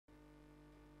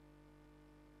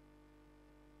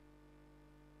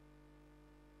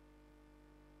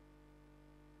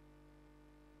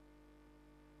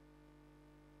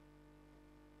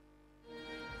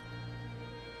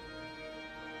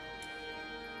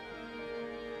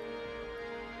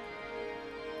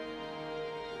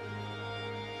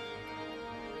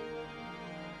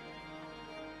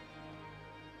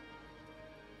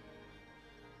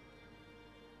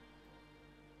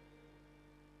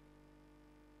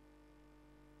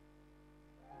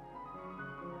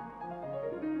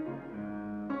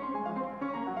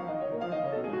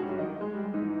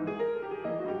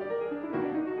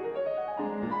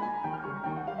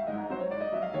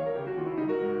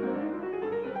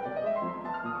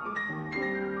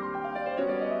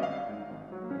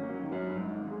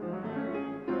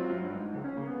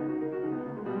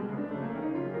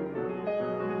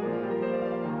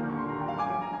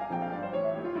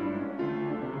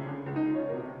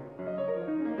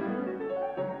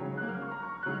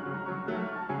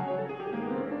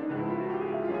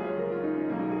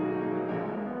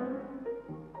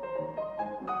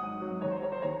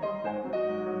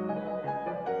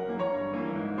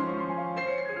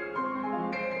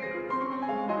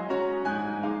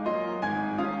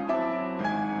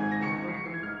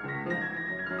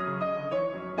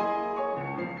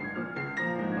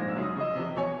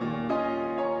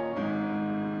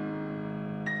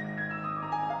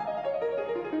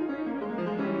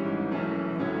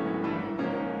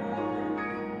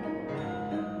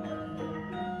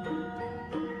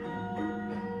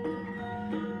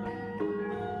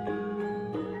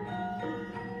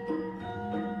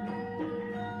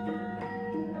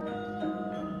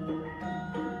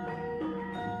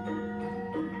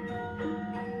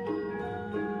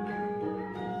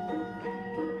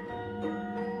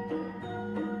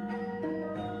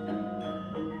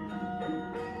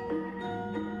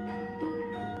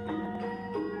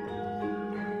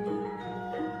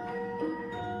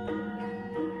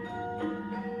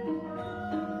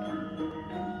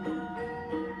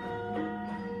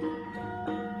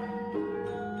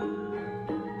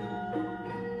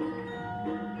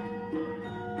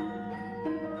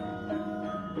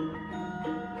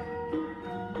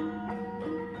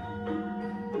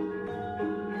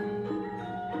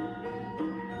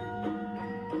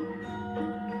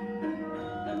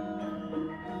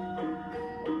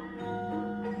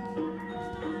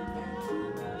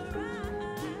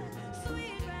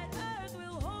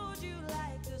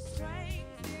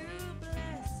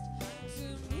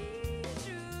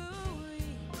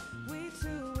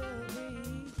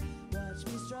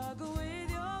struggle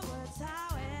with your words,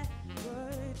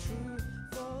 however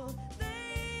truthful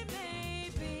they may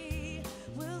be.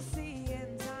 We'll see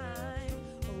in time,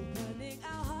 opening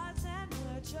our hearts and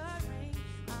nurturing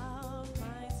our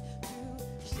minds to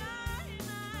shine.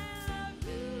 I love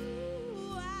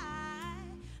you,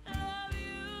 I love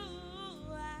you,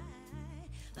 I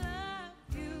love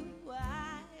you,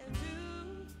 I do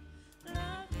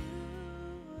love you,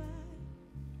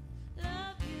 I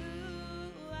love you,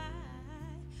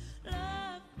 I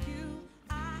love you,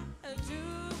 I do.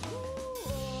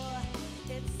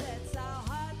 It sets our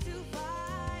heart to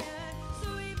fire,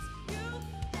 sweeps you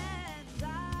and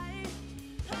I.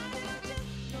 How did you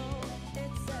know?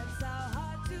 It sets our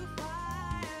heart to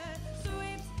fire,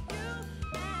 sweeps you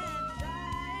and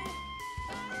I.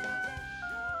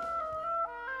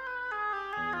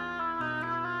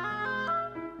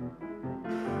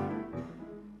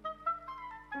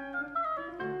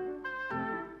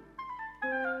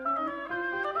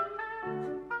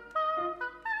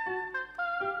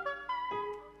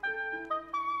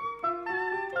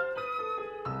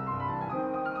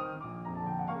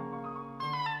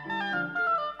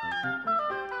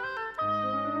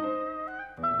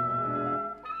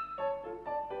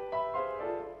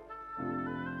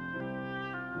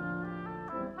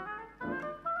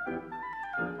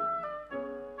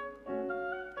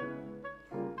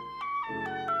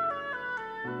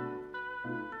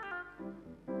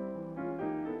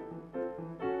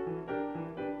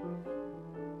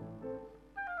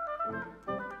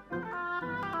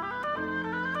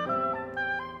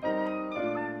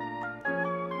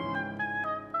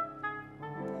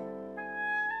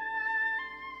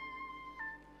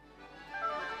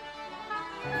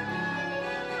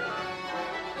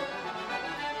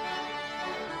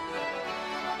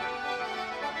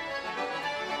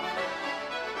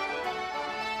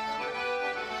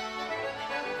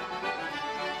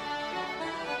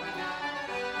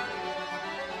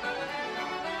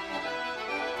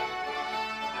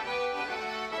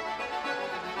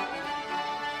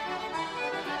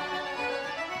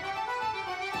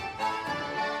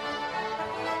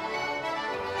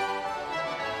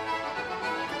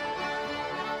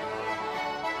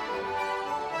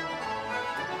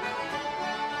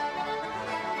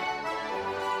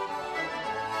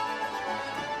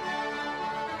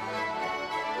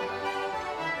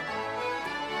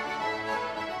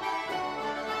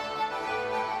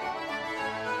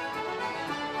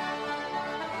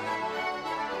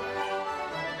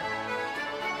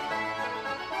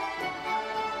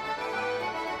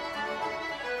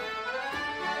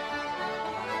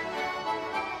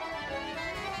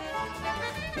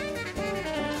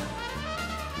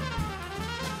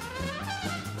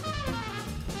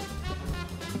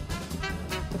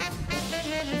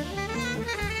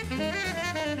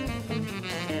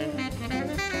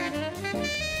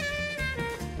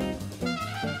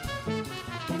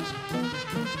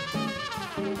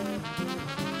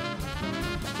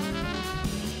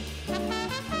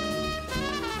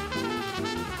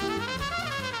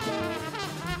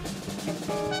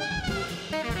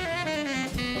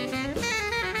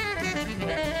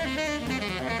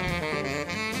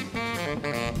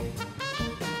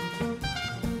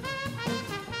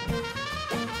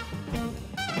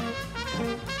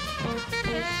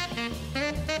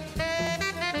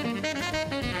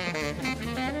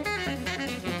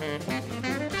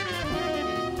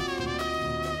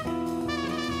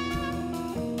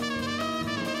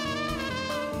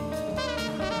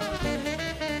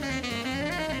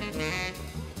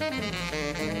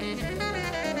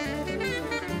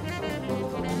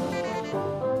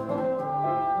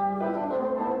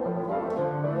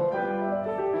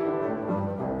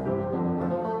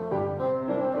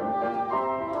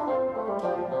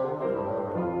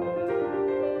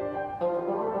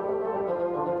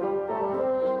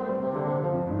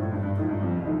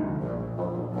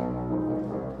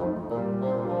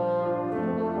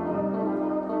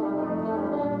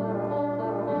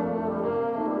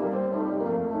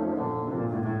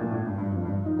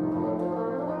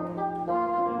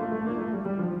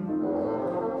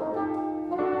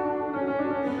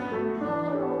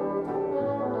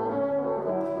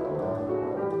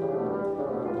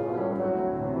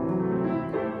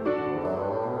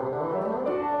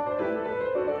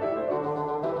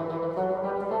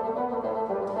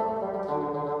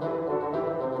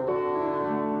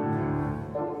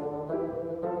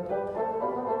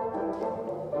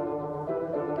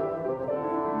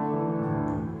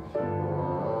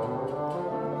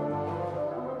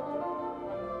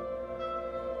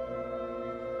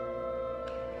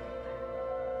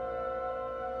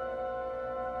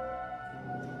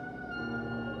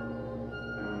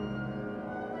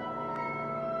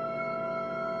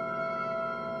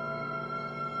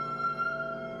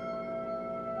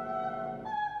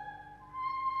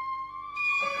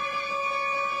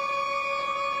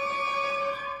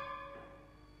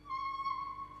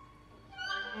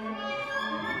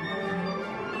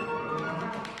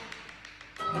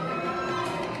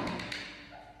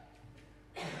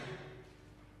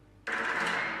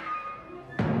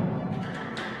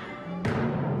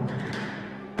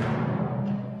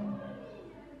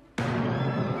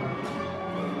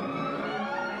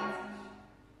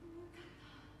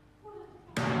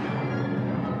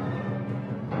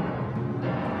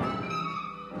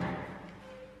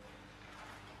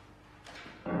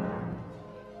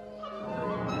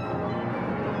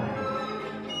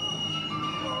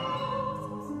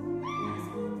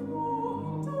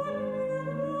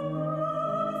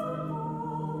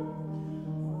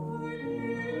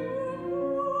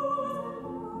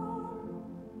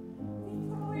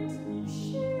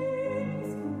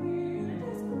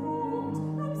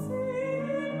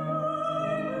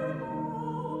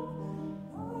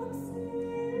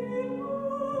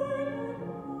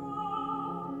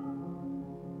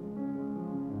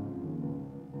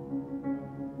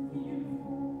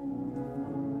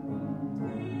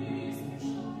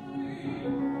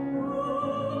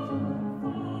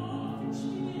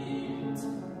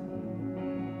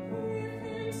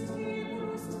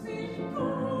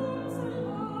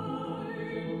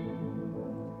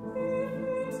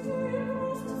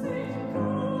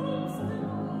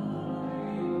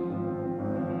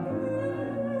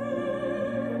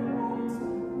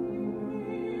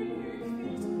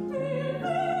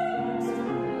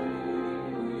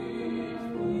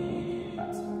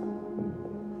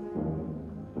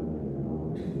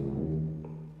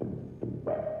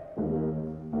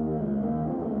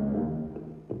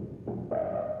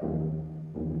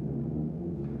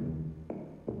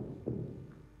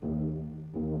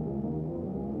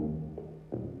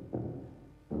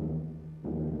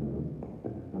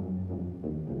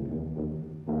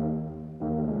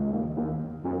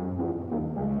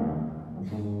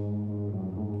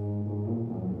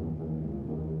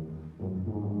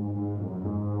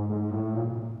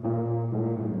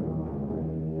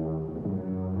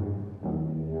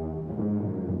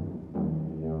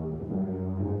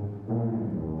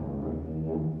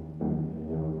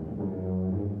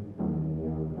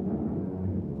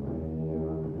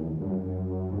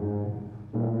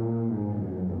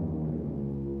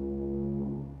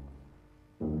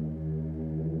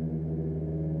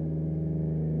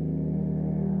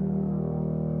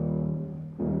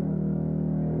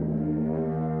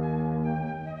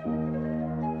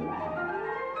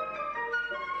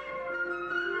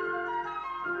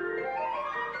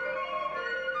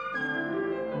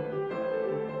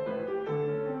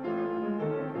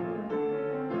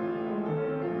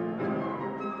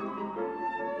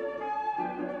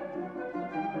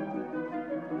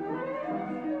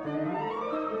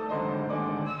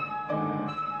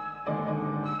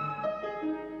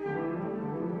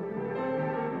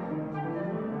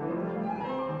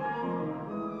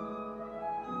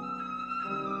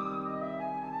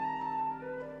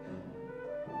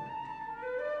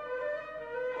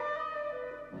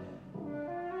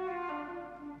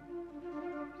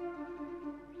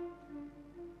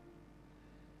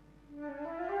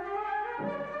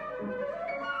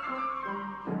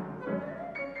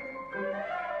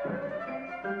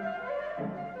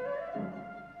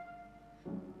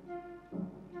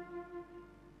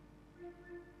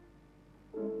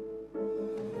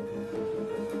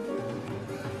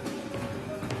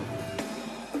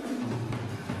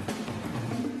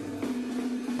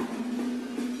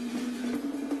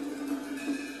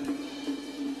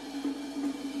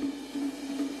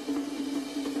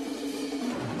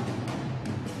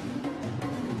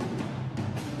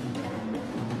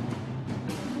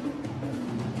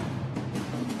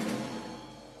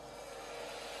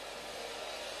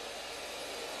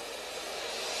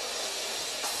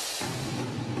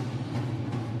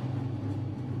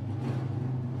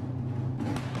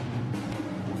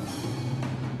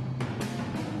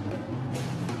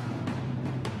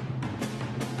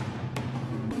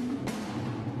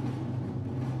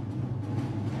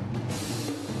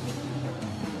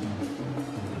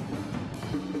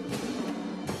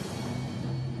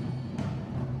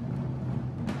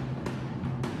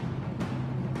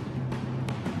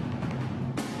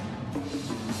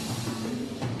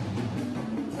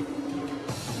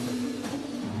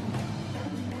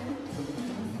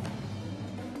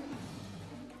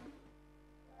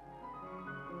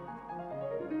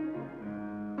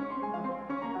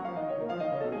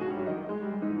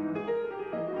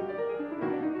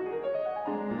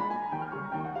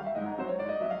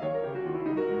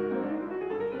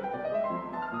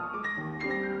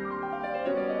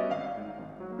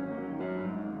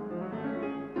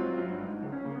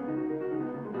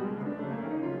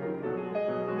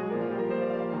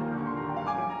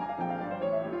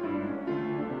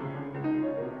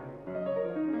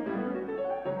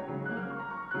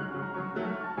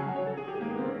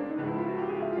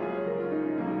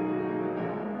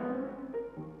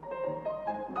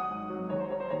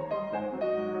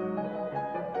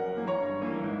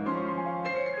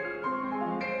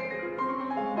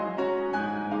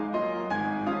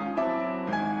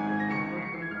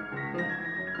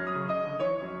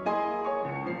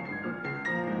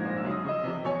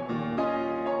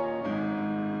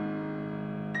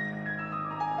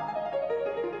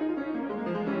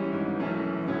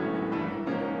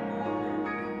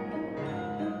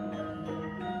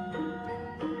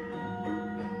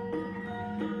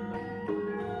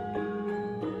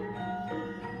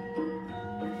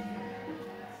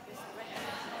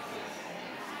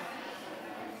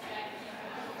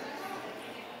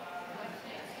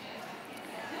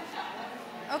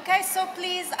 Okay, so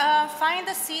please find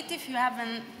a seat if you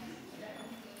haven't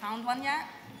found one yet.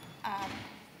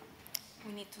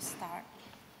 We need to start.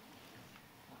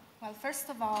 Well, first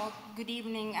of all, good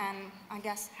evening and I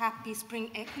guess happy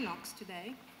spring equinox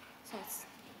today. So it's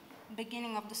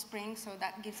beginning of the spring, so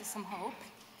that gives us some hope.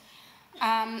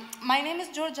 My name is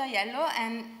Giorgia Aiello,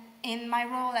 and in my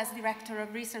role as Director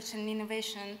of Research and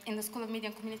Innovation in the School of Media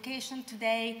and Communication,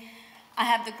 today I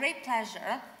have the great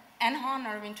pleasure and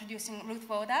honor of introducing Ruth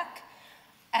Wodak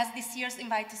as this year's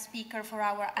invited speaker for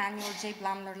our annual Jay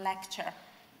Blumler Lecture.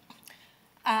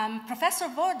 Professor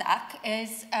Wodak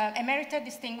is Emerita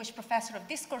Distinguished Professor of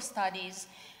Discourse Studies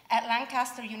at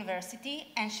Lancaster University,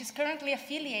 and she's currently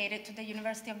affiliated to the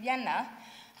University of Vienna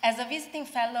as a visiting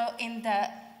fellow in the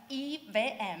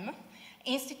IWM,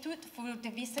 Institute für die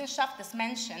Wissenschaft des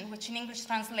Menschen, which in English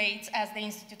translates as the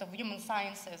Institute of Human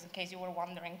Sciences, in case you were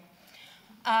wondering.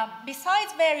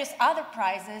 Besides various other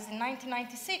prizes, in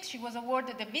 1996 she was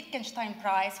awarded the Wittgenstein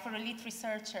Prize for Elite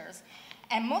Researchers,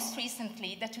 and most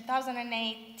recently the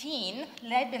 2018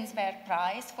 Lebenswerk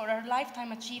Prize for her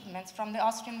lifetime achievements from the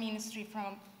Austrian Ministry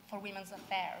for Women's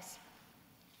Affairs.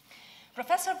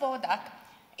 Professor Wodak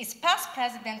is past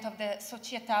president of the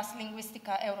Societas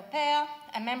Linguistica Europea,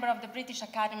 a member of the British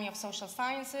Academy of Social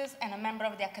Sciences, and a member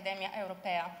of the Academia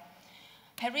Europea.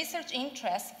 Her research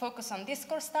interests focus on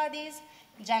discourse studies,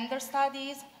 gender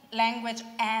studies, language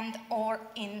and or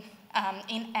in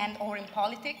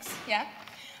politics,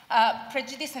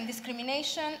 prejudice and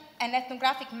discrimination, and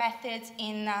ethnographic methods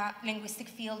in linguistic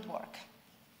fieldwork.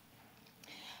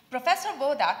 Professor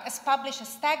Wodak has published a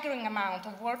staggering amount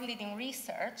of world-leading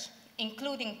research,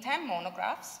 including 10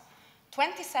 monographs,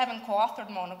 27 co-authored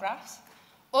monographs,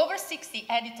 over 60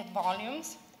 edited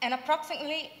volumes, and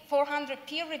approximately 400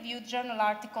 peer-reviewed journal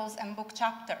articles and book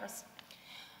chapters.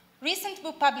 Recent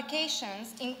book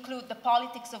publications include The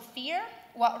Politics of Fear,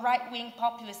 What Right-Wing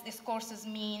Populist Discourses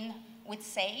Mean with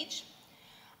Sage,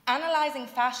 Analyzing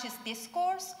Fascist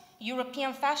Discourse,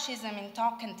 European Fascism in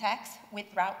Talk and Text with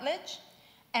Routledge,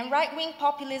 and Right-Wing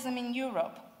Populism in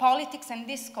Europe, Politics and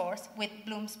Discourse with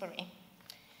Bloomsbury.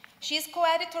 She is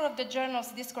co-editor of the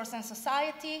journals Discourse and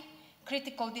Society,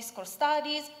 Critical Discourse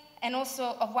Studies, and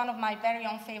also of one of my very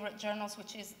own favorite journals,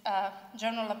 which is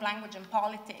Journal of Language and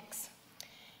Politics.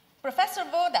 Professor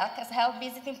Wodak has held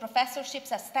visiting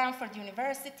professorships at Stanford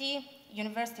University,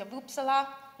 University of Uppsala,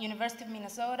 University of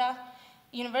Minnesota,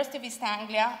 University of East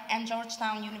Anglia, and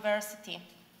Georgetown University.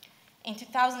 In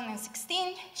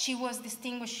 2016, she was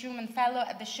Distinguished Schumann Fellow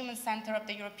at the Schumann Center of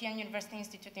the European University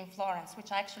Institute in Florence,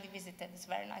 which I actually visited. It's a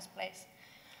very nice place.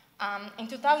 In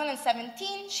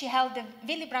 2017, she held the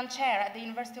Willy Brandt Chair at the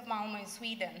University of Malmö in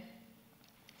Sweden.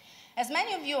 As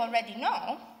many of you already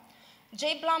know,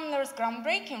 Jay Blumler's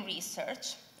groundbreaking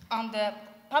research on the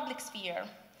public sphere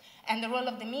and the role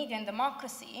of the media in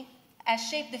democracy has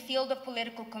shaped the field of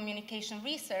political communication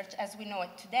research as we know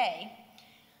it today.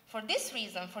 For this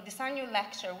reason, for this annual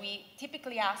lecture, we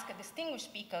typically ask a distinguished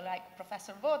speaker like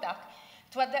Professor Wodak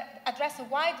to address a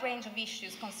wide range of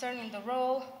issues concerning the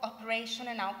role, operation,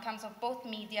 and outcomes of both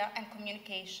media and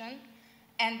communication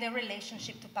and their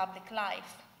relationship to public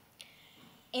life.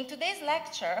 In today's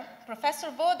lecture, Professor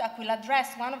Wodak will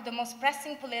address one of the most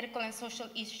pressing political and social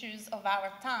issues of our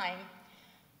time,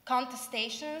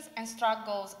 contestations and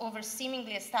struggles over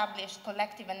seemingly established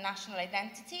collective and national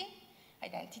identities,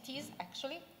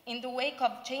 in the wake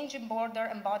of changing border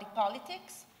and body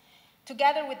politics,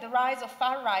 together with the rise of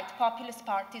far-right populist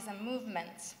parties and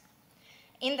movements.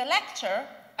 In the lecture,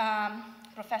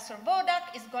 Professor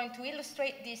Wodak is going to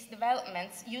illustrate these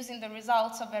developments using the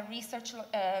results of a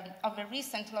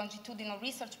recent longitudinal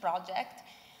research project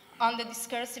on the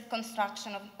discursive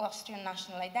construction of Austrian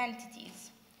national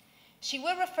identities. She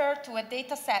will refer to a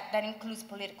data set that includes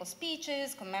political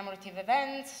speeches, commemorative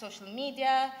events, social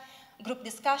media, group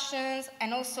discussions,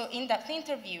 and also in-depth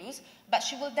interviews, but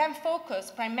she will then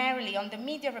focus primarily on the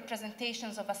media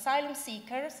representations of asylum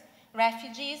seekers,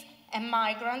 refugees, and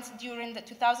migrants during the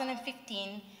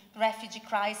 2015 refugee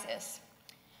crisis.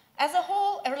 As a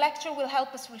whole, her lecture will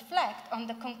help us reflect on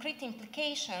the concrete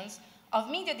implications of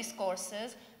media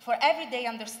discourses for everyday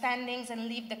understandings and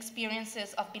lived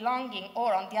experiences of belonging,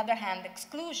 or on the other hand,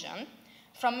 exclusion,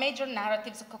 from major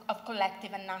narratives of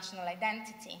collective and national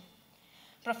identity.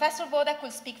 Professor Wodak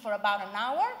will speak for about an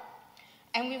hour,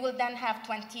 and we will then have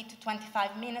 20 to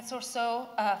 25 minutes or so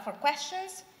for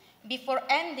questions, before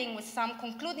ending with some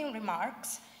concluding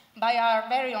remarks by our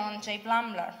very own Jay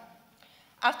Blumler.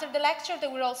 After the lecture, there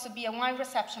will also be a wine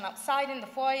reception outside in the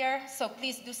foyer, so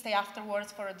please do stay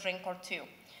afterwards for a drink or two.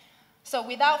 So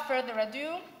without further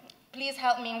ado, Please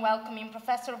help me in welcoming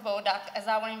Professor Vodak as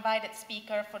our invited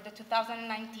speaker for the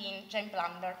 2019 Jay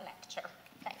Blumler Lecture.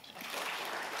 Thank you.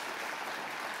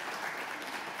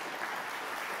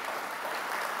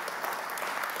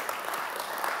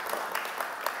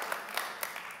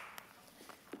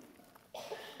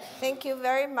 Thank you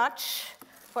very much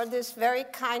for this very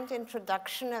kind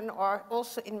introduction and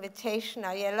also invitation,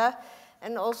 Ayala.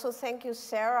 And also thank you,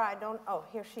 Sarah,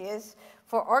 here she is,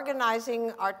 for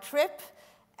organizing our trip.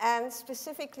 And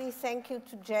specifically thank you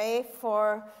to Jay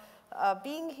for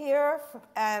being here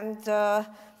and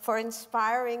for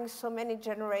inspiring so many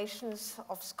generations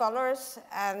of scholars.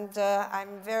 And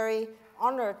I'm very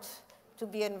honored to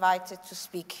be invited to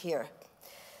speak here.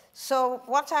 So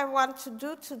what I want to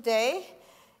do today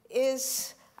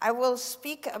is I will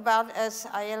speak about, as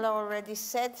Ayala already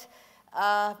said,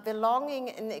 belonging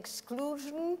and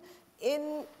exclusion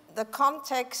in the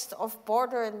context of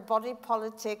border and body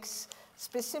politics,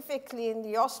 specifically in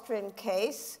the Austrian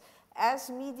case, as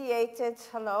mediated,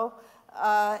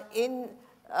 in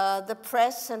the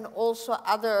press and also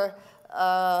other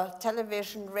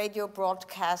television, radio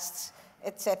broadcasts,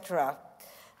 etc.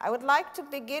 I would like to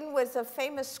begin with a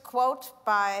famous quote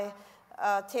by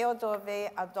Theodor W.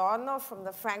 Adorno from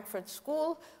the Frankfurt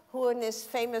School, who in his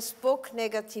famous book,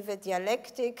 Negative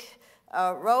Dialektik,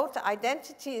 wrote,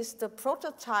 "Identity is the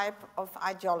prototype of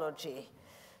ideology."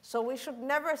 So we should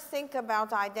never think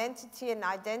about identity and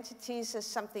identities as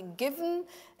something given,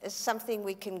 as something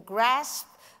we can grasp,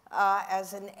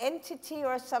 as an entity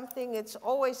or something. It's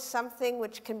always something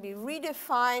which can be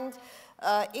redefined.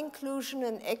 Inclusion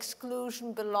and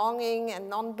exclusion, belonging and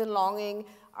non-belonging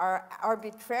are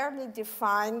arbitrarily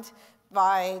defined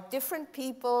by different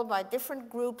people, by different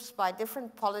groups, by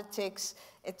different politics,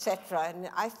 etc.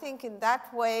 And I think in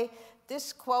that way,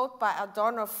 this quote by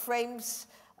Adorno frames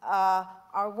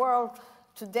our world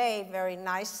today very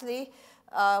nicely,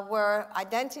 where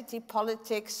identity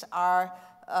politics are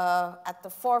at the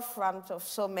forefront of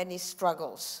so many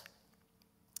struggles.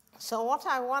 So what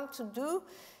I want to do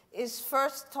is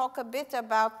first talk a bit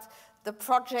about the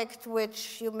project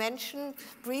which you mentioned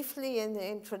briefly in the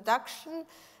introduction,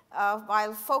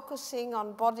 while focusing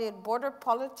on body and border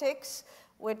politics,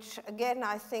 which again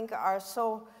I think are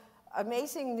so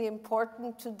amazingly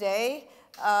important today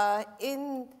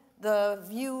in the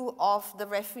view of the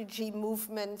refugee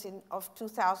movement of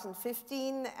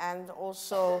 2015 and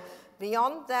also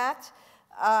beyond that.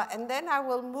 And then I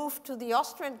will move to the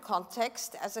Austrian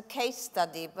context as a case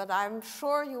study, but I'm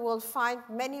sure you will find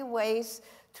many ways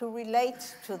to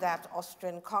relate to that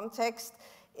Austrian context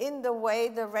in the way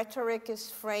the rhetoric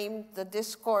is framed, the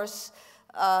discourse,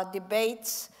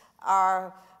 debates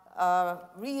are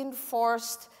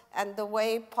reinforced, and the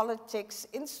way politics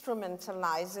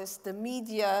instrumentalizes the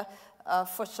media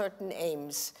for certain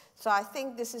aims. So I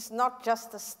think this is not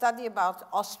just a study about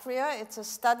Austria, it's a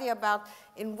study about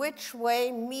in which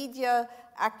way media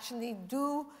actually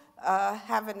do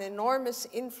have an enormous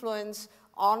influence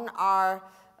on our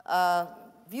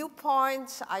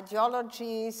viewpoints,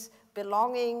 ideologies,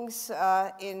 belongings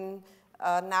in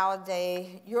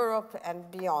nowadays Europe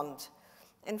and beyond.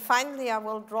 And finally, I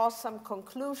will draw some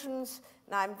conclusions,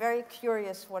 and I'm very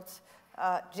curious what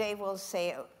Jay will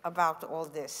say about all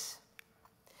this.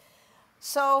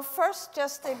 So first,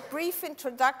 just a brief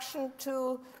introduction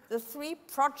to the three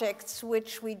projects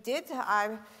which we did.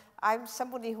 I'm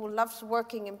somebody who loves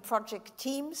working in project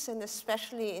teams, and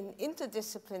especially in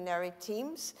interdisciplinary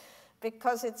teams,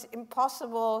 because it's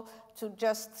impossible to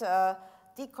just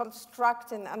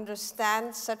deconstruct and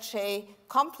understand such a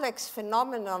complex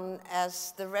phenomenon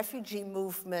as the refugee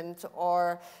movement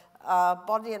or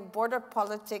body and border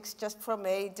politics just from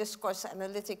a discourse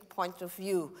analytic point of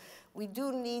view. We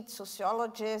do need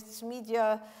sociologists,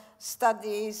 media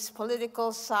studies,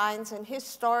 political science, and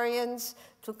historians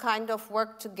to kind of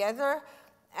work together.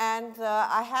 And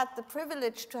I had the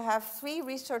privilege to have 3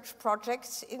 research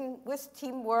projects with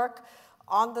teamwork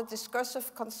on the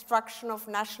discursive construction of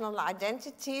national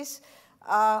identities,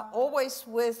 always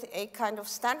with a kind of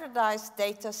standardized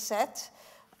data set,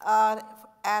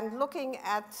 and looking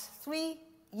at 3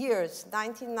 years,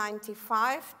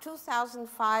 1995,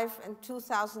 2005, and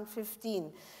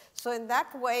 2015. So in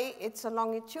that way, it's a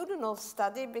longitudinal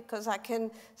study because I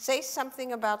can say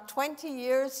something about 20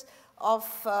 years of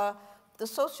the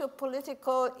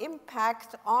socio-political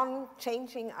impact on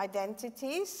changing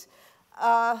identities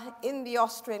in the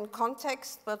Austrian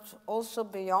context, but also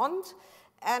beyond.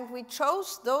 And we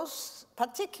chose those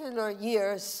particular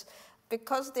years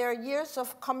because they're years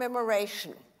of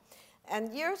commemoration.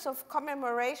 And years of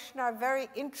commemoration are very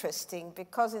interesting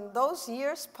because in those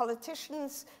years,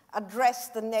 politicians address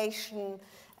the nation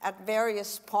at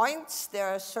various points. There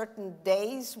are certain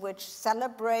days which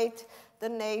celebrate the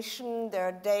nation. There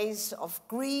are days of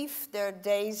grief. There are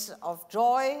days of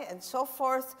joy, and so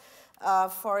forth.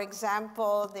 For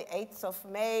example, the 8th of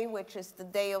May, which is the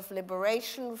day of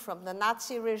liberation from the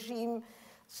Nazi regime.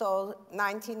 So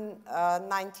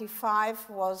 1995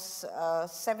 was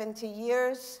 50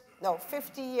 years.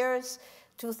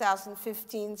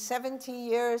 2015, 70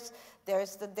 years.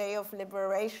 There's the Day of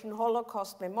Liberation,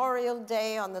 Holocaust Memorial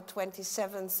Day on the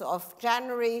 27th of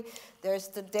January. There's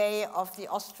the day of the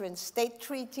Austrian State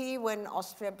Treaty when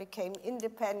Austria became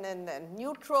independent and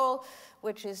neutral,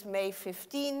 which is May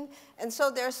 15. And so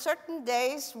there are certain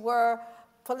days where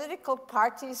political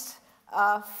parties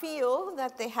feel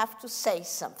that they have to say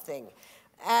something.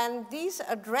 And these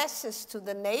addresses to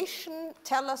the nation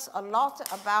tell us a lot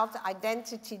about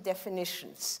identity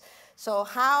definitions. So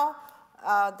how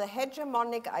the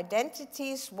hegemonic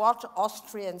identities, what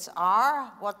Austrians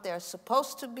are, what they're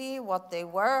supposed to be, what they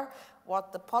were,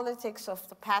 what the politics of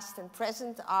the past and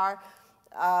present are,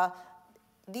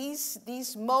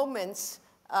 these moments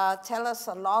tell us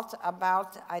a lot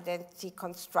about identity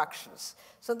constructions.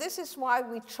 So this is why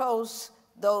we chose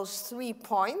those 3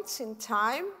 points in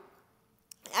time.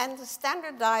 And the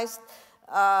standardized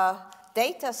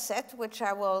data set, which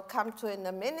I will come to in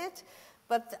a minute,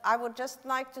 but I would just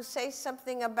like to say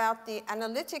something about the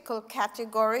analytical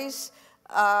categories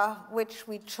which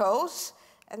we chose.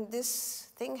 And this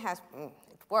thing has,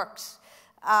 it works.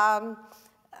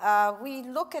 We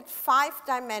look at 5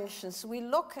 dimensions. We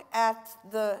look at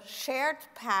the shared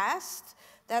past.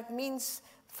 That means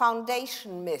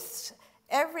foundation myths.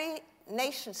 Every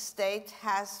nation state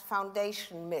has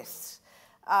foundation myths.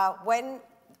 When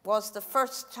was the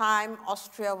first time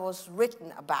Austria was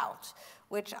written about,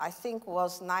 which I think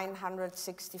was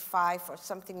 965 or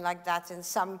something like that in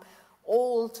some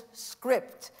old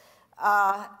script,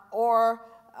 or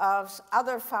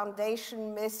other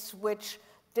foundation myths which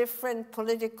different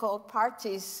political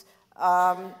parties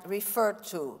refer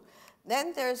to.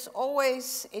 Then there's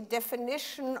always a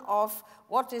definition of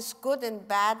what is good and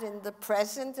bad in the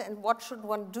present and what should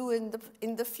one do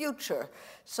in the future.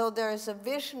 So there is a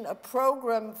vision, a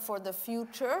program for the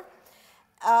future.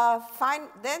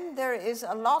 Then there is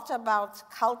a lot about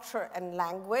culture and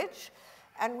language,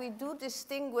 and we do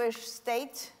distinguish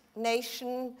state,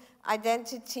 nation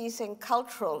identities and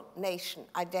cultural nation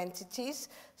identities.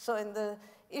 So in the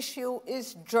issue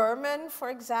is German, for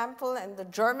example, and the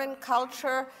German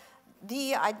culture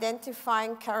the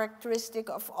identifying characteristic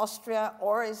of Austria,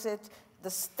 or is it the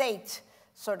state,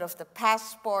 sort of the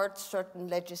passport, certain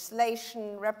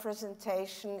legislation,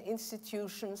 representation,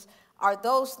 institutions? Are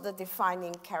those the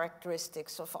defining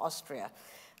characteristics of Austria?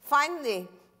 Finally,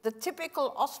 the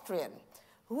typical Austrian.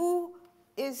 Who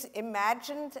is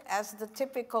imagined as the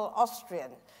typical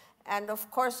Austrian? And of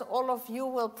course, all of you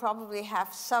will probably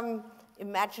have some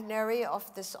imaginary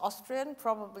of this Austrian,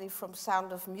 probably from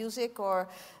Sound of Music or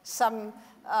some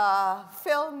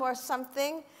film or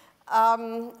something.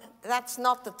 That's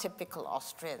not the typical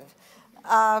Austrian.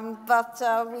 But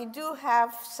we do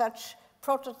have such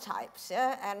prototypes,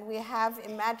 yeah? And we have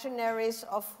imaginaries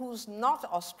of who's not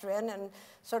Austrian and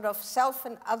sort of self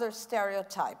and other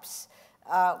stereotypes,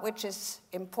 which is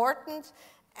important.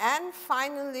 And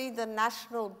finally, the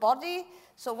national body.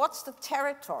 So what's the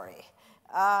territory?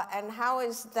 And how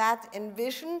is that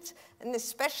envisioned? And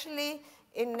especially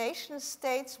in nation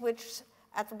states which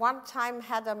at one time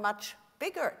had a much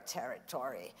bigger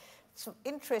territory. It's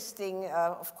interesting,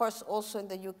 of course, also in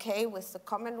the UK with the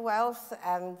Commonwealth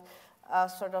and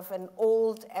sort of an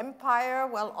old empire.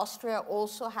 Well, Austria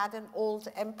also had an old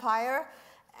empire.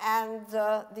 And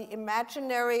the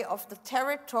imaginary of the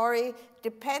territory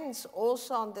depends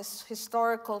also on this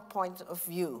historical point of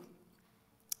view.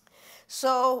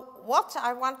 So what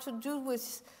I want to do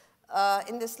with,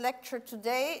 in this lecture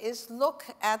today is look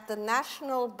at the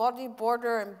national body,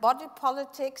 border, and body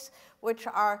politics, which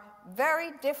are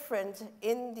very different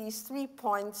in these 3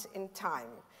 points in time,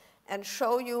 and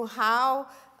show you how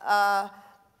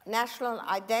national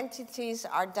identities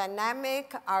are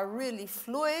dynamic, are really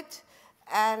fluid,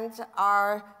 and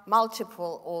are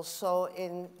multiple also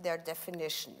in their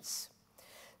definitions.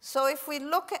 So if we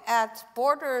look at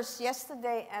borders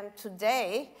yesterday and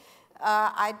today,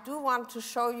 I do want to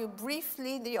show you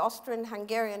briefly the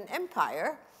Austrian-Hungarian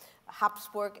Empire,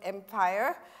 Habsburg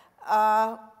Empire,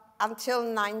 until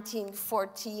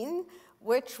 1914,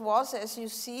 which was, as you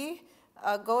see,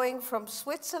 going from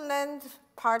Switzerland,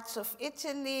 parts of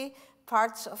Italy,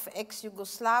 parts of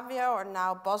ex-Yugoslavia, or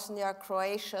now Bosnia,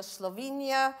 Croatia,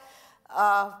 Slovenia,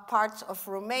 parts of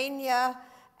Romania,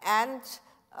 and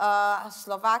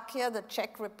Slovakia, the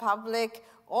Czech Republic,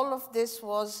 all of this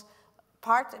was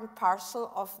part and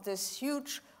parcel of this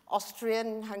huge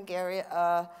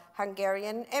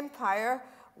Austrian-Hungarian Empire,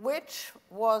 which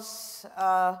was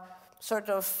sort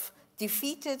of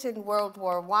defeated in World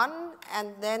War I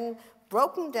and then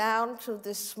broken down to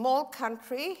this small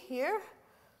country here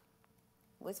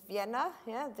with Vienna.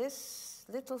 Yeah, this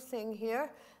little thing here.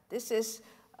 This is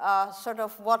sort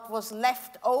of what was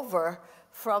left over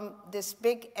from this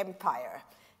big empire.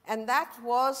 And that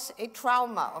was a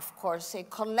trauma, of course, a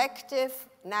collective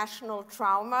national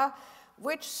trauma,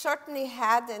 which certainly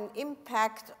had an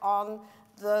impact on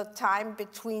the time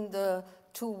between the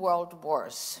two world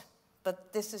wars.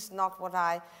 But this is not what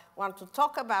I want to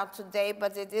talk about today,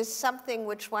 but it is something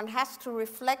which one has to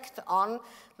reflect on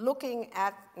looking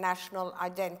at national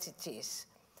identities.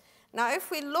 Now,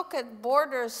 if we look at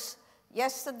borders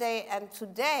yesterday and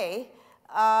today,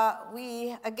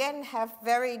 we again have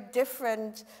very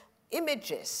different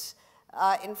images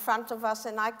in front of us,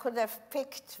 and I could have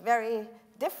picked very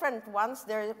different ones.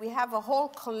 We have a whole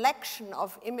collection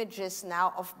of images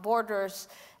now of borders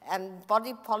and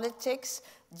body politics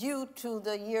due to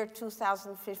the year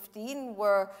 2015,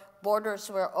 where borders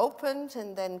were opened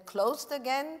and then closed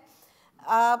again.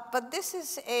 But this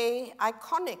is an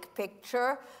iconic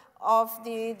picture of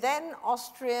the then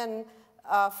Austrian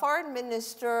foreign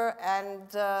minister and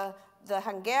the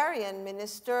Hungarian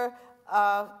minister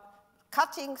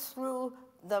cutting through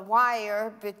the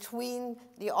wire between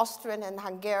the Austrian and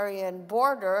Hungarian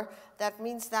border. That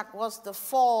means that was the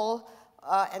fall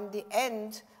and the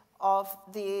end of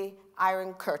the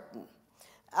Iron Curtain.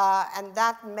 And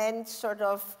that meant sort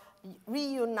of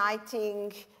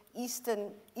reuniting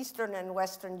Eastern and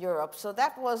Western Europe. So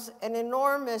that was an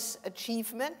enormous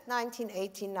achievement,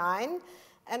 1989.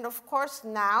 And of course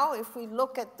now, if we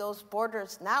look at those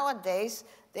borders nowadays,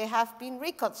 they have been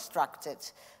reconstructed.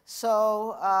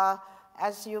 So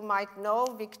as you might know,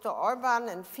 Viktor Orban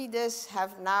and Fidesz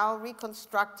have now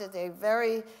reconstructed a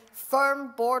very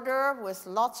firm border with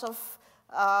lots of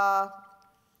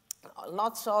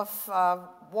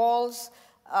walls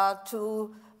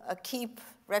to keep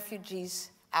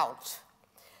refugees out.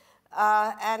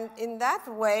 And in that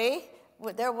way,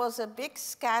 there was a big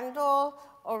scandal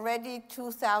already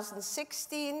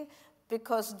 2016,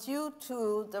 because due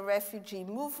to the refugee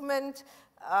movement,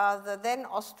 the then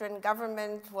Austrian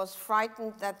government was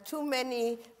frightened that too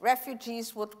many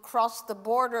refugees would cross the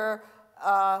border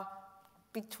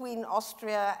between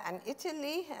Austria and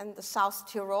Italy and the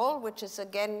South Tyrol, which is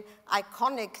again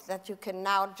iconic that you can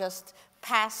now just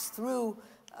pass through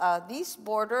these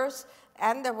borders.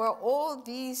 And there were all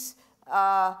these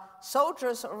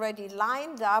soldiers already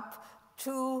lined up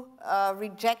to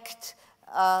reject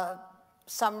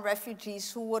some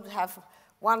refugees who would have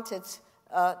wanted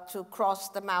to cross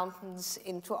the mountains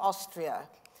into Austria.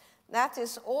 That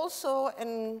is also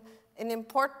an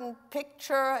important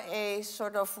picture, a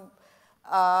sort of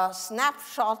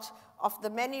snapshot of the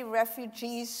many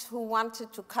refugees who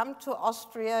wanted to come to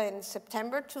Austria in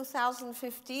September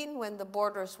 2015, when the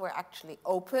borders were actually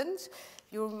opened.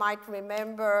 You might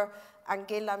remember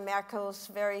Angela Merkel's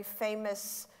very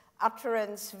famous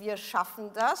utterance, "Wir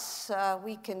schaffen das,"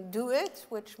 we can do it,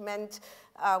 which meant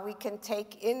we can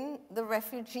take in the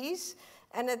refugees.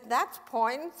 And at that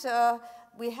point,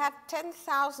 we had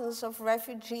 10,000s of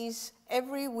refugees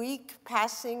every week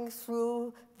passing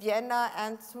through Vienna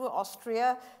and through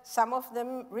Austria, some of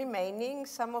them remaining,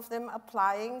 some of them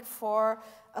applying for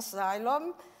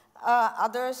asylum,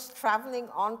 others traveling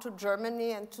on to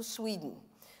Germany and to Sweden.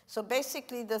 So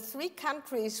basically, the three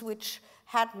countries which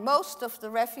had most of the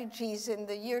refugees in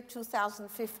the year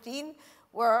 2015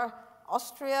 were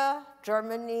Austria,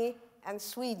 Germany, and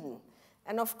Sweden.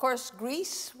 And of course,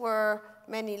 Greece, where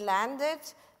many landed,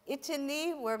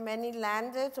 Italy, where many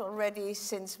landed already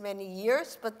since many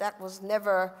years, but that was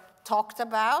never talked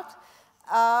about,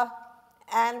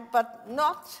 but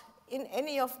not in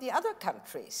any of the other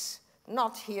countries,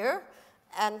 not here,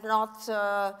 and not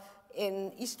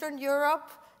in Eastern Europe,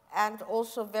 and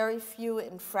also very few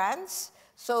in France.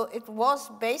 So it was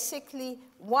basically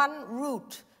one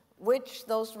route which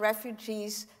those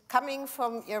refugees coming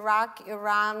from Iraq,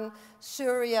 Iran,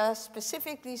 Syria,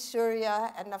 specifically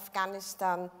Syria and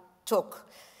Afghanistan, took.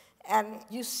 And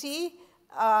you see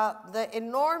the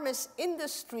enormous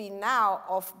industry now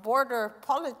of border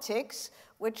politics,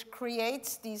 which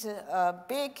creates these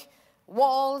big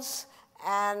walls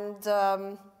and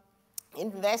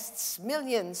invests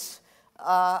millions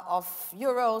of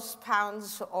euros,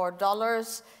 pounds, or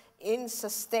dollars in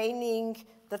sustaining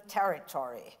the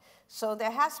territory. So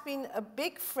there has been a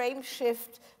big frame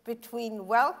shift between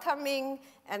welcoming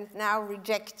and now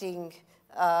rejecting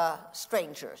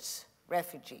strangers,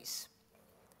 refugees.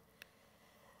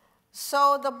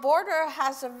 So the border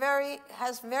has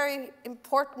very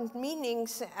important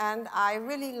meanings, and I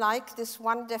really like this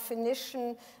one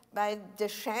definition by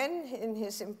Deschênes in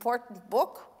his important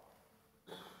book,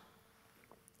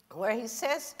 where he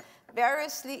says,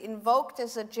 variously invoked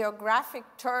as a geographic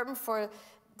term for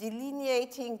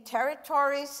delineating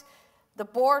territories, the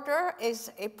border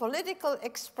is a political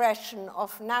expression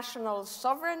of national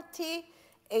sovereignty,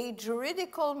 a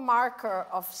juridical marker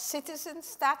of citizen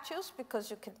status, because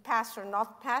you can pass or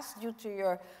not pass due to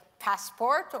your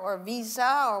passport or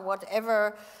visa or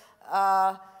whatever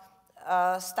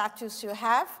status you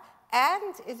have.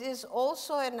 And it is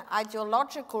also an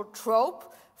ideological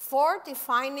trope for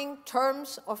defining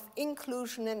terms of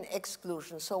inclusion and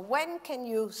exclusion. So when can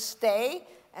you stay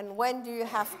and when do you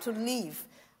have to leave?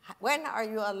 When are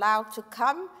you allowed to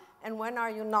come and when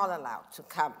are you not allowed to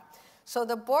come? So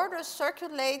the border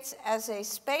circulates as a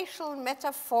spatial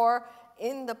metaphor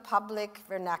in the public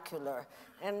vernacular.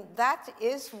 And that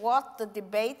is what the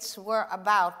debates were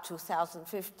about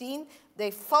 2015. They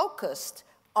focused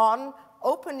on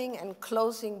opening and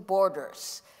closing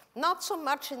borders. Not so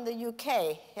much in the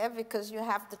UK, yeah, because you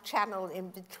have the channel in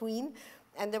between,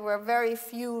 and there were very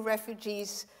few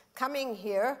refugees coming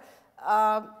here,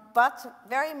 but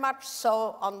very much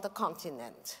so on the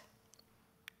continent.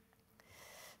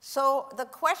 So the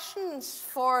questions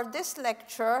for this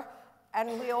lecture,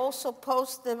 and we also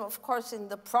post them, of course, in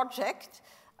the project,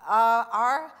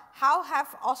 are how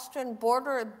have Austrian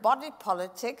border and body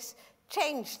politics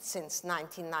changed since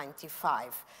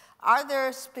 1995? Are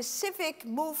there specific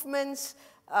movements,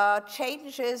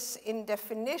 changes in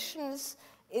definitions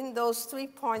in those 3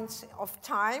 points of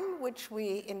time which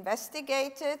we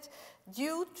investigated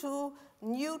due to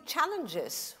new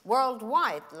challenges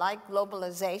worldwide, like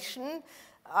globalization,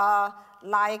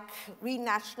 like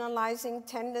renationalizing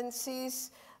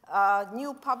tendencies,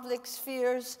 new public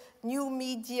spheres, new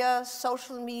media,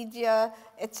 social media,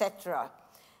 etc.?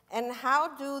 And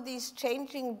how do these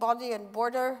changing body and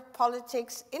border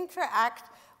politics interact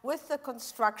with the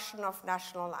construction of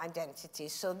national identity?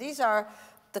 So these are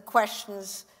the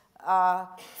questions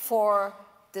for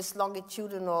this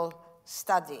longitudinal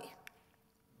study.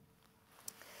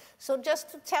 So just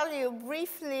to tell you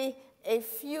briefly a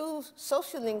few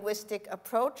sociolinguistic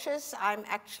approaches. I'm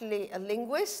actually a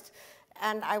linguist,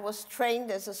 and I was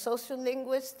trained as a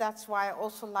sociolinguist. That's why I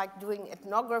also like doing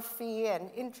ethnography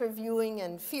and interviewing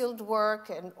and field work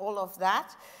and all of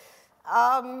that.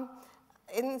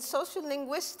 In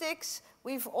sociolinguistics,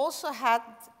 we've also had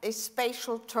a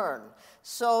spatial turn.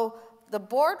 So the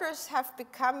borders have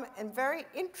become a very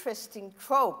interesting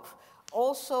trope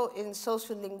also in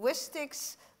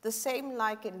sociolinguistics, the same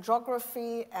like in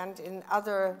geography and in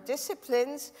other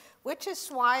disciplines, which is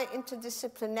why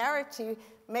interdisciplinarity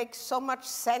makes so much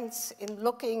sense in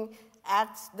looking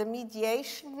at the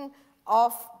mediation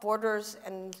of borders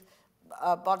and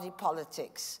body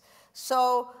politics.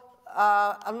 So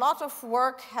a lot of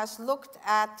work has looked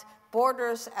at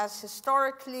borders as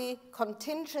historically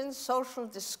contingent social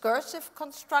discursive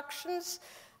constructions.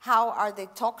 How are they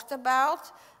talked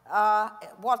about?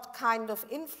 What kind of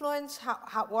influence,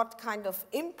 what kind of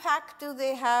impact do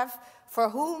they have, for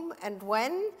whom and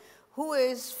when, who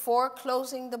is for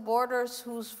closing the borders,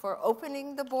 who's for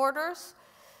opening the borders.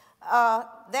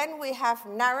 Then we have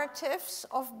narratives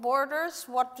of borders.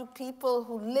 What do people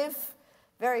who live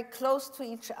very close to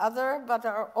each other but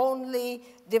are only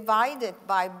divided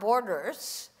by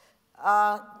borders,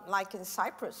 like in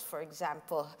Cyprus, for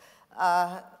example,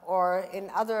 or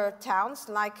in other towns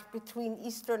like between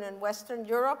Eastern and Western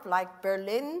Europe, like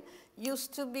Berlin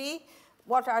used to be.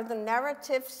 What are the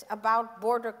narratives about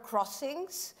border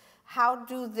crossings? How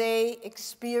do they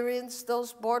experience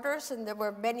those borders? And there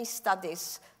were many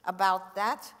studies about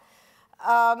that.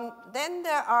 Then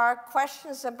there are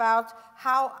questions about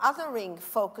how othering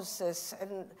focuses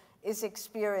and is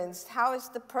experienced. How is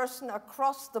the person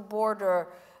across the border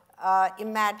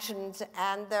imagined?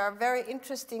 And there are very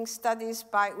interesting studies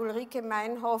by Ulrike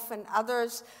Meinhof and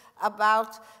others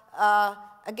about,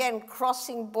 again,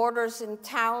 crossing borders in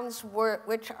towns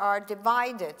which are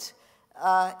divided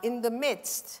in the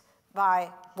midst by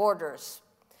borders.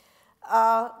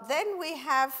 Then we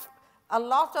have a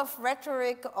lot of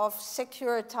rhetoric of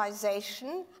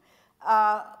securitization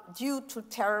due to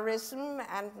terrorism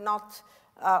and not,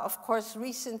 of course,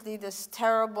 recently this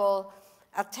terrible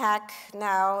attack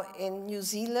now in New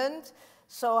Zealand.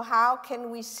 So how can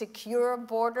we secure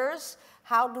borders?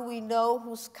 How do we know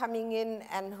who's coming in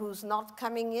and who's not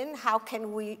coming in? How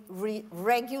can we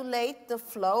regulate the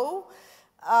flow?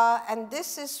 And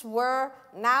this is where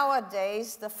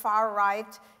nowadays the far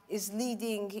right is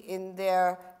leading in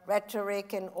their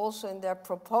rhetoric and also in their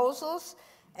proposals.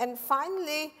 And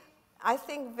finally, I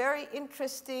think very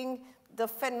interesting, the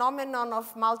phenomenon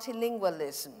of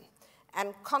multilingualism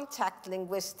and contact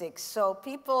linguistics. So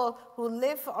people who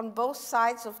live on both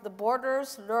sides of the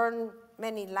borders learn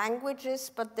many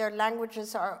languages, but their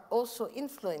languages are also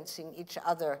influencing each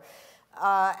other.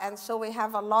 And so we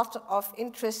have a lot of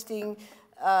interesting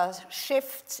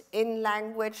shifts in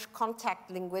language.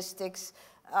 Contact linguistics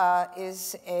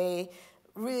is a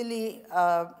really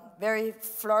very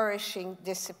flourishing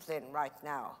discipline right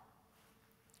now.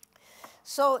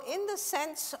 So in the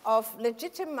sense of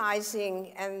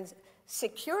legitimizing and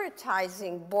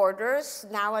securitizing borders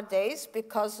nowadays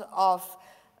because of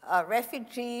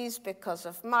refugees, because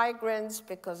of migrants,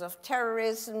 because of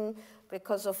terrorism,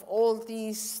 because of all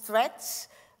these threats,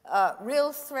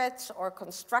 real threats or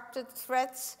constructed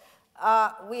threats,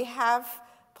 we have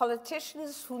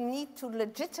politicians who need to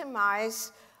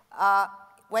legitimize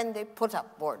when they put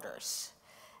up borders.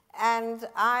 And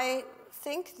I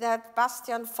think that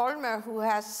Bastian Vollmer, who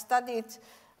has studied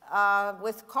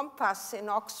with Compass in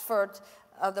Oxford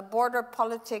the border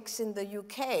politics in the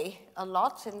UK a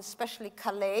lot, and especially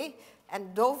Calais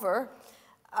and Dover,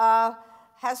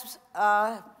 has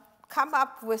come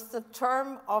up with the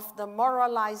term of the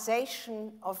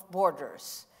moralization of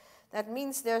borders. That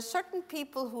means there are certain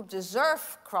people who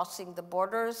deserve crossing the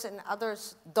borders and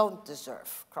others don't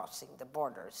deserve crossing the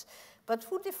borders. But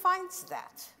who defines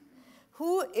that?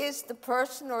 Who is the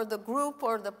person or the group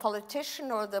or the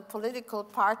politician or the political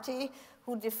party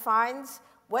who defines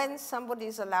when somebody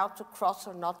is allowed to cross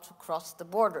or not to cross the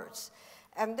borders?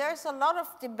 And there's a lot of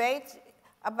debate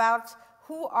about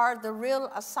who are the real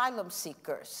asylum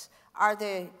seekers. Are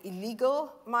they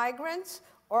illegal migrants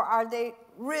or are they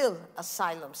real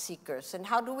asylum seekers? And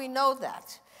how do we know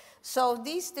that? So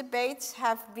these debates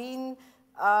have been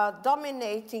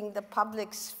dominating the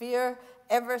public sphere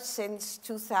ever since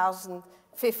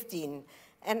 2015.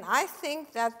 And I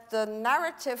think that the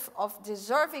narrative of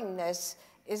deservingness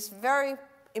is very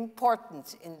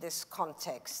important in this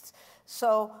context.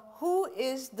 So who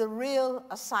is the real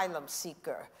asylum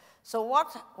seeker? So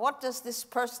what does this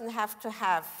person have to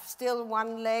have? Still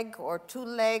one leg or two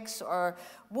legs, or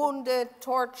wounded,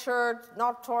 tortured,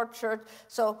 not tortured?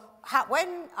 So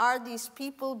when are these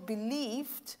people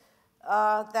believed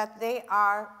that they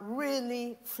are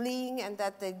really fleeing and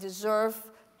that they deserve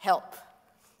help?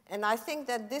 And I think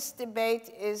that this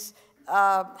debate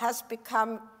has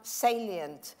become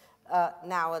salient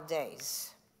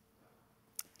nowadays.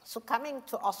 So coming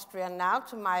to Austria now,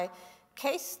 to my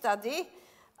case study,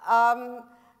 I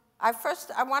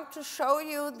want to show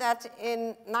you that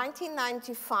in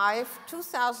 1995,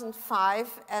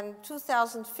 2005, and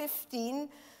 2015,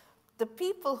 the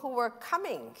people who were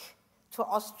coming to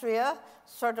Austria,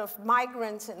 sort of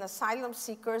migrants and asylum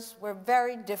seekers, were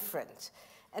very different.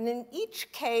 And in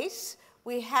each case,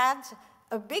 we had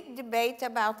a big debate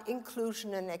about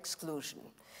inclusion and exclusion.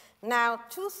 Now,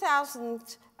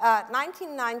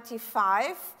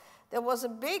 1995, there was a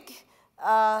big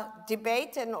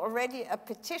debate and already a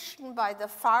petition by the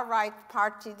far-right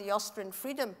party, the Austrian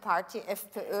Freedom Party,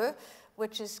 FPÖ,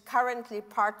 which is currently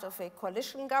part of a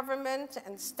coalition government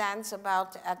and stands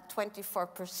about at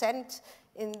 24%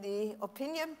 in the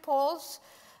opinion polls.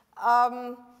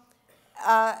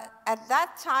 At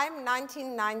that time,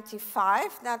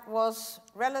 1995, that was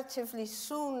relatively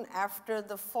soon after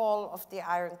the fall of the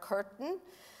Iron Curtain,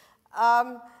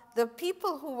 the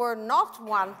people who were not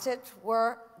wanted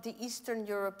were the Eastern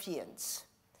Europeans.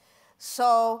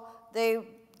 So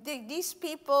these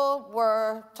people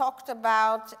were talked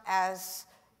about as,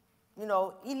 you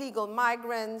know, illegal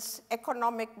migrants,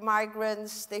 economic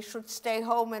migrants. They should stay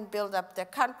home and build up their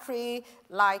country,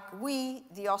 like we,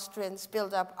 the Austrians,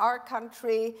 build up our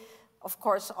country. Of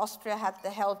course, Austria had the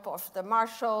help of the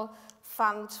Marshall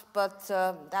Fund, but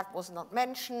that was not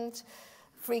mentioned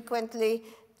frequently.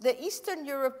 The Eastern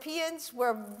Europeans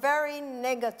were very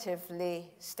negatively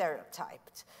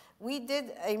stereotyped. We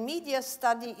did a media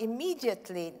study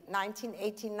immediately,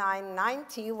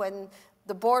 1989-90, when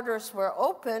the borders were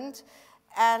opened,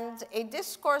 and a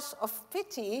discourse of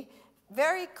pity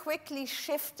very quickly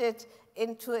shifted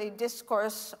into a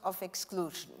discourse of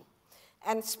exclusion,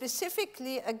 and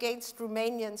specifically against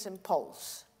Romanians and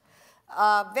Poles.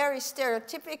 Very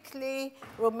stereotypically,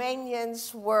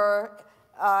 Romanians were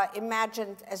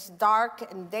imagined as dark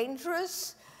and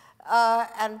dangerous,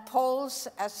 and Poles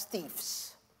as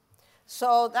thieves.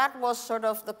 So that was sort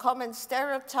of the common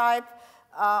stereotype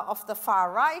of the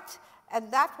far right,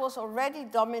 and that was already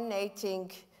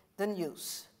dominating the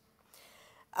news.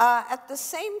 At the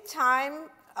same time,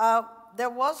 there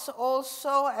was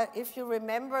also, if you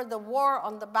remember, the war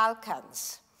on the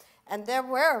Balkans. And there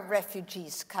were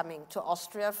refugees coming to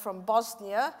Austria from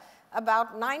Bosnia,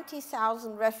 about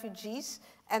 90,000 refugees,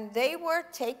 and they were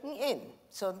taken in.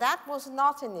 So that was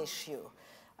not an issue.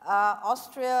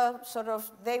 Austria,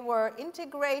 they were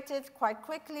integrated quite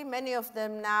quickly. Many of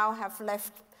them now have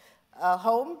left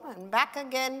home and back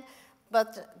again,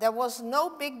 but there was no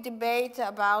big debate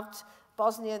about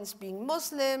Bosnians being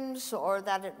Muslims or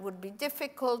that it would be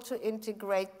difficult to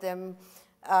integrate them,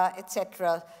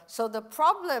 etc. So the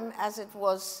problem, as it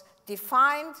was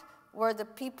defined, were the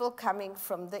people coming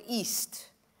from the East.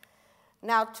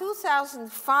 Now,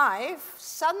 2005,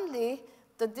 suddenly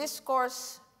the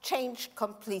discourse changed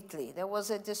completely. There was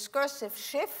a discursive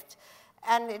shift,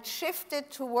 and it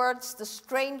shifted towards the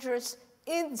strangers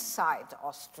inside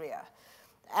Austria.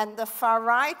 And the far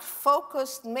right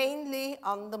focused mainly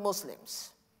on the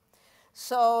Muslims.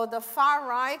 So the far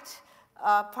right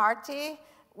party,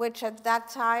 which at that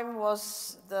time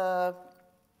was the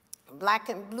Black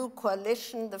and Blue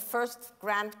coalition, the first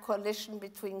grand coalition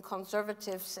between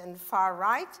conservatives and far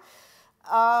right,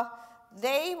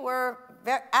 they were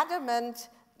very adamant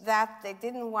that they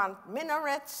didn't want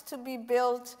minarets to be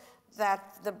built,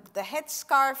 that the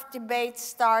headscarf debate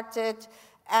started,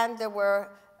 and there were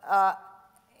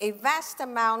a vast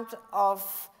amount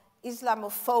of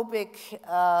Islamophobic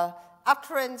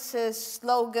utterances,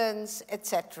 slogans,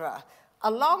 etc.,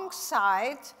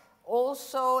 alongside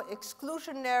also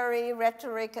exclusionary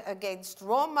rhetoric against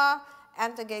Roma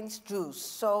and against Jews.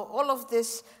 So all of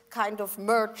this kind of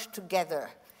merged together.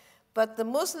 But the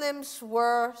Muslims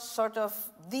were sort of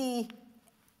the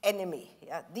enemy,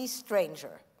 the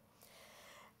stranger.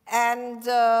 And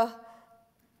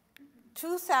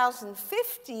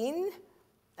 2015,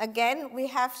 again, we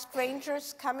have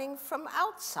strangers coming from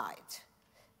outside.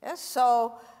 Yeah,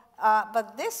 so,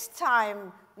 but this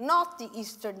time, not the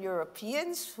Eastern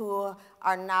Europeans who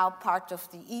are now part of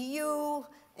the EU.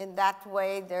 In that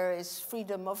way, there is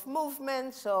freedom of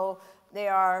movement, so they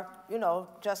are,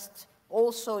 just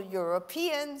also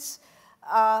Europeans.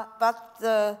 But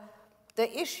the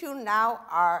issue now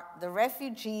are the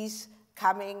refugees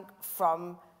coming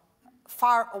from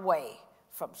far away,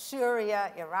 from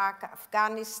Syria, Iraq,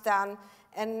 Afghanistan,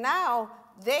 and now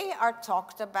they are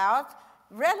talked about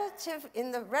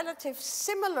in the relative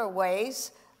similar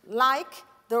ways like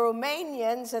the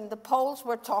Romanians and the Poles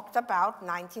were talked about in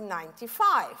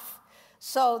 1995.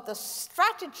 So the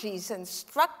strategies and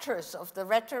structures of the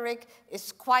rhetoric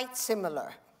is quite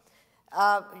similar.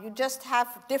 You just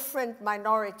have different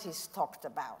minorities talked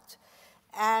about.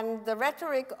 And the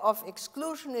rhetoric of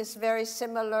exclusion is very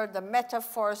similar, the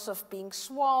metaphors of being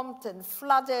swamped and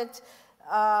flooded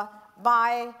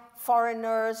by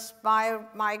foreigners, by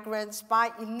migrants,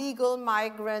 by illegal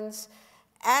migrants.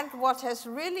 And what has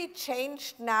really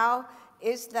changed now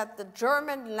is that the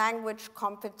German language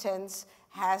competence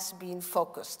has been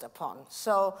focused upon.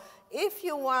 So if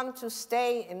you want to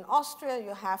stay in Austria,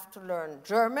 you have to learn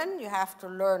German. You have to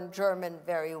learn German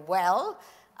very well.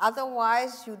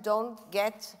 Otherwise, you don't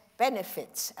get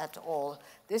benefits at all.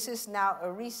 This is now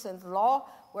a recent law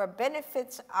where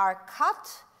benefits are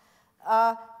cut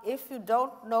if you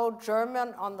don't know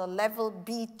German on the level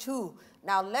B2.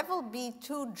 Now, level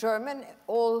B2 German,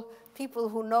 all people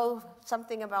who know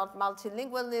something about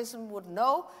multilingualism would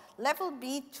know, level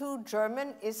B2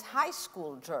 German is high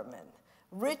school German,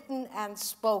 written and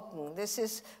spoken. This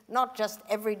is not just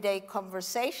everyday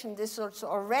conversation. This is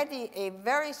already a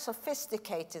very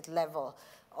sophisticated level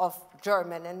of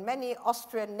German, and many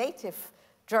Austrian native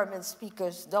German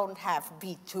speakers don't have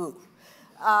B2.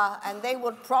 And they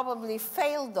would probably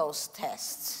fail those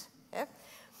tests. Yeah?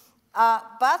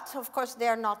 But, of course, they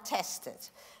are not tested.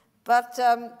 But,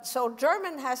 so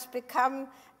German has become,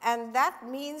 and that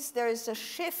means there is a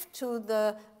shift to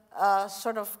the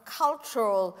sort of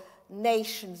cultural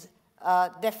nation's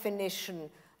definition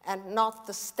and not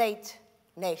the state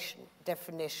nation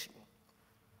definition.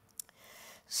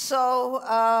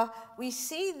 So we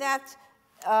see that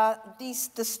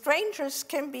the strangers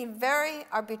can be very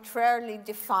arbitrarily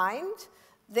defined.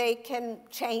 They can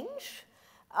change,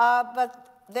 but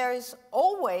there is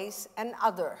always an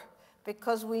other,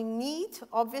 because we need,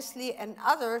 obviously, an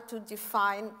other to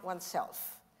define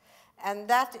oneself. And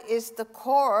that is the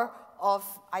core of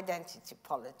identity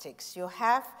politics. You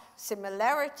have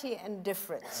similarity and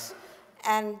difference.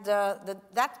 And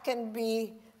that can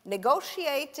be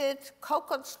negotiated,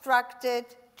 co-constructed,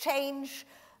 changed.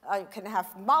 You can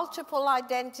have multiple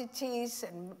identities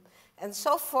and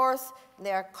so forth.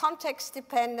 They are context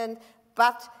dependent,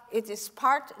 but it is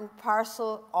part and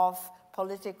parcel of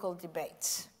political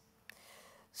debates.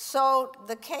 So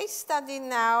the case study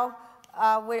now,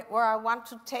 where I want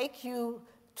to take you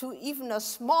to even a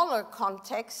smaller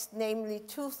context, namely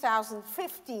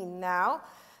 2015 now,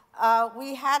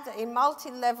 we had a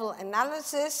multi-level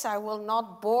analysis. I will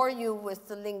not bore you with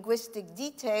the linguistic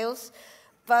details,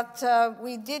 but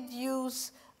we did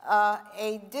use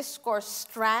a discourse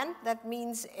strand. That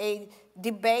means a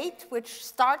debate which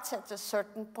starts at a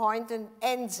certain point and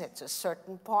ends at a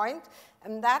certain point.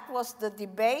 And that was the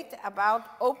debate about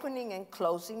opening and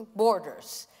closing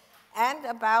borders and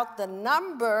about the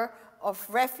number of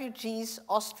refugees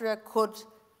Austria could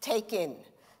take in.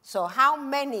 So how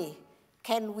many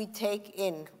can we take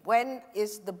in? When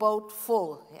is the boat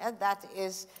full? Yeah, that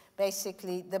is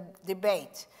basically the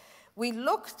debate. We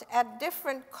looked at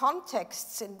different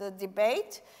contexts in the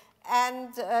debate, and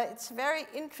it's very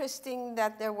interesting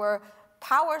that there were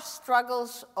power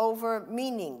struggles over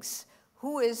meanings.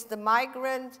 Who is the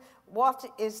migrant? What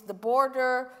is the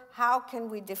border? How can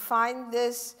we define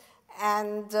this?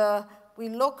 And we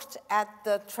looked at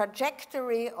the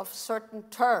trajectory of certain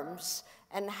terms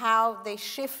and how they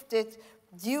shifted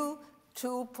due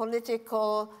to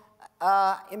political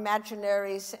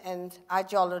imaginaries and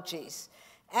ideologies.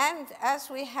 And as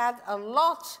we had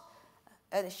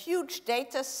a huge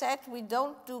data set, we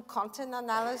don't do content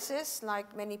analysis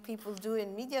like many people do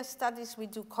in media studies. We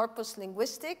do corpus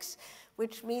linguistics,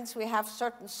 which means we have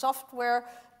certain software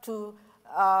to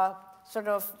sort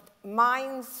of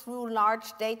mine through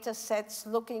large data sets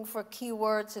looking for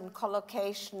keywords and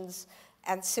collocations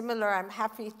and similar. I'm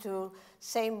happy to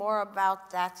say more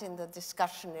about that in the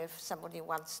discussion if somebody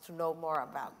wants to know more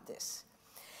about this.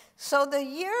 So the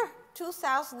year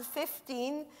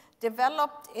 2015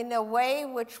 developed in a way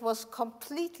which was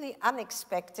completely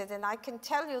unexpected, and I can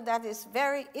tell you that is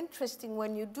very interesting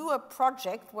when you do a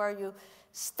project where you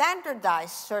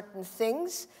standardize certain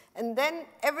things and then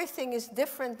everything is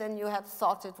different than you had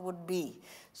thought it would be.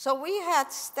 So we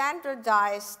had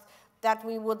standardized that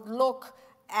we would look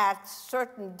at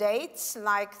certain dates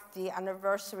like the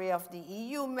anniversary of the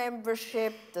EU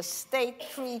membership, the State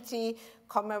Treaty,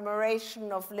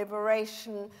 commemoration of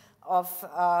liberation of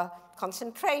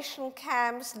concentration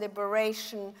camps,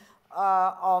 liberation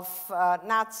of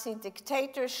Nazi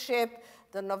dictatorship,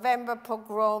 the November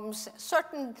pogroms,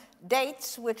 certain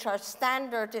dates which are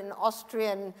standard in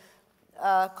Austrian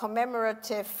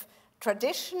commemorative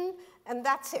tradition, and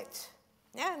that's it.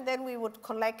 Yeah, and then we would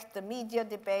collect the media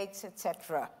debates,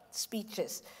 etc.,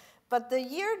 speeches. But the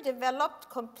year developed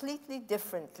completely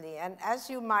differently, and as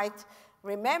you might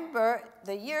remember,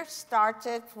 the year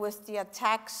started with the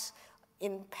attacks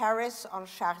in Paris on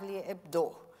Charlie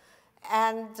Hebdo.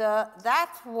 And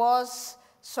that was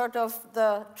sort of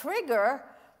the trigger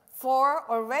for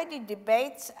already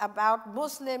debates about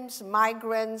Muslims,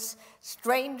 migrants,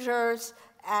 strangers,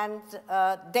 and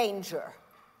danger.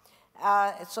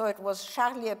 So it was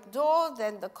Charlie Hebdo,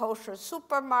 then the kosher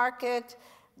supermarket,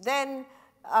 then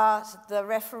the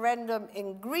referendum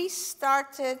in Greece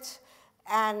started,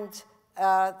 and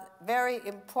very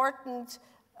important,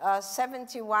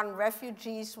 71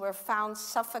 refugees were found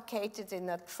suffocated in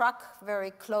a truck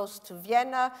very close to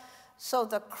Vienna. So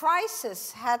the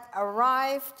crisis had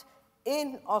arrived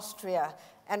in Austria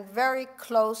and very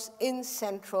close in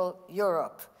Central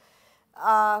Europe.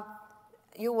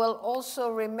 You will also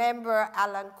remember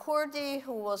Alan Kurdi,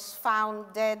 who was found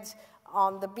dead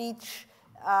on the beach.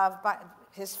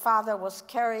 His father was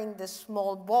carrying this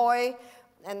small boy,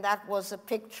 and that was a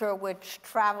picture which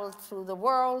traveled through the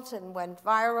world and went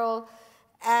viral.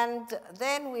 And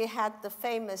then we had the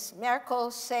famous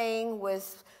Merkel saying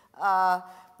with,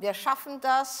 wir schaffen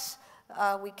das,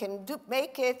 we can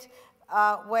make it,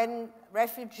 when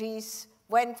refugees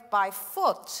went by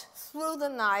foot through the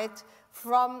night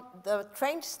from the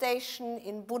train station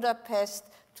in Budapest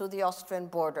to the Austrian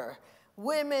border.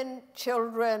 Women,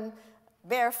 children,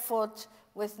 barefoot,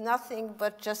 with nothing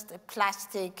but just a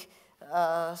plastic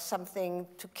something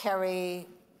to carry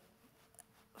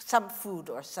some food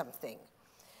or something.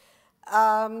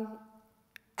 And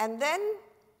then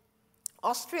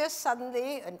Austria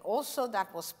suddenly, and also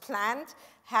that was planned,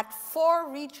 had 4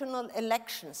 regional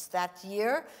elections that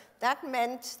year. That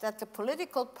meant that the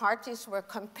political parties were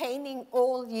campaigning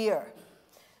all year.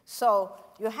 So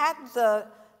you had the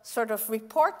sort of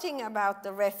reporting about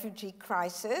the refugee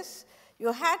crisis.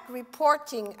 You had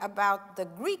reporting about the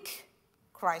Greek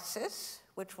crisis,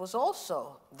 which was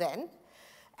also then,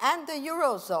 and the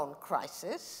Eurozone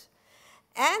crisis.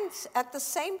 And at the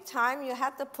same time, you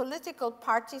had the political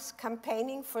parties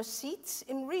campaigning for seats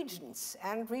in regions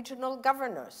and regional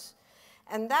governors.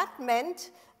 And that meant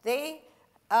they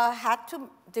had to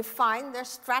define their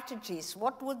strategies.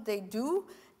 What would they do?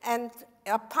 And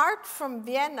apart from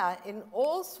Vienna, in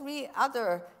all three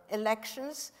other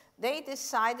elections, they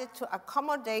decided to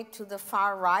accommodate to the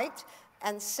far right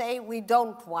and say, we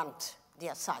don't want the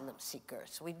asylum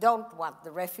seekers, we don't want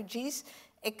the refugees,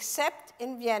 except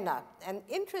in Vienna. And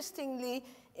interestingly,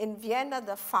 in Vienna,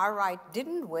 the far right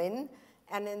didn't win,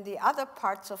 and in the other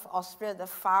parts of Austria, the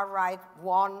far right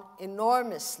won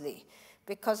enormously,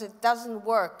 because it doesn't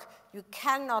work. You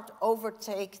cannot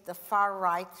overtake the far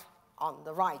right on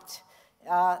the right.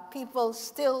 People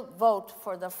still vote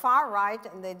for the far right,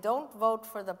 and they don't vote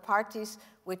for the parties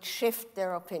which shift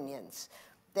their opinions.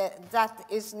 That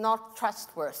is not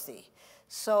trustworthy.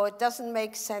 So it doesn't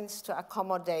make sense to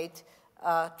accommodate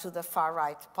to the far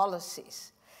right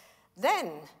policies.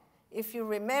 Then, if you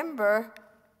remember,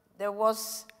 there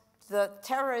was the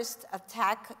terrorist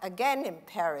attack again in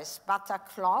Paris,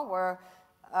 Bataclan, where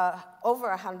over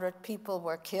 100 people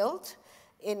were killed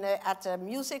at a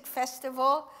music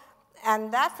festival,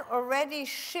 and that already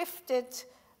shifted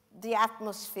the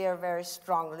atmosphere very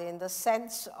strongly in the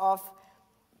sense of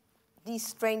these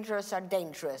strangers are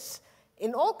dangerous.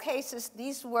 In all cases,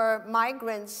 these were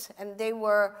migrants, and they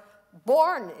were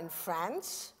born in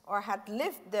France or had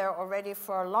lived there already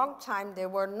for a long time. They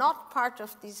were not part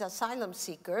of these asylum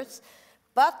seekers,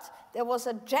 but there was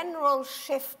a general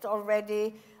shift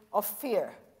already of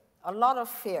fear, a lot of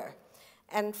fear.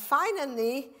 And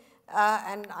finally,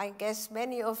 and I guess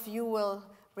many of you will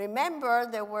remember,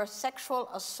 there were sexual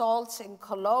assaults in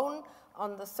Cologne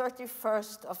on the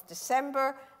 31st of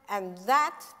December, and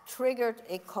that triggered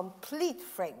a complete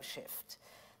frame shift.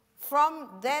 From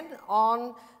then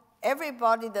on,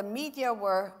 everybody, the media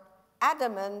were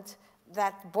adamant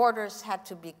that borders had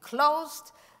to be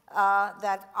closed,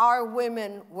 that our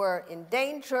women were in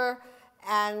danger,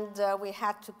 and we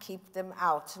had to keep them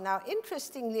out. Now,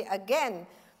 interestingly, again,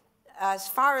 as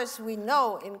far as we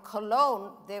know, in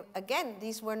Cologne, again,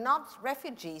 these were not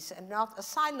refugees and not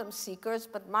asylum seekers,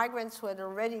 but migrants who had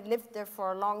already lived there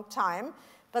for a long time.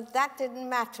 But that didn't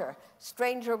matter.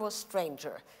 Stranger was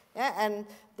stranger. Yeah? And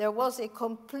there was a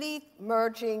complete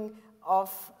merging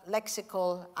of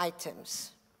lexical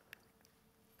items.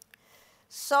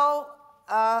 So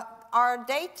our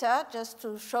data, just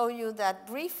to show you that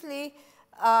briefly,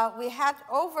 we had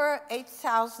over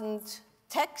 8,000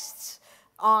 texts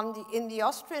in the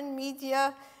Austrian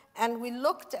media, and we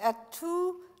looked at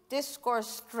two discourse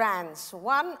strands,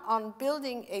 one on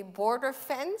building a border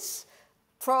fence,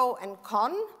 pro and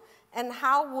con, and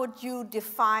how would you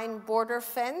define border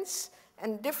fence,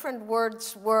 and different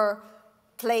words were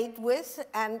played with,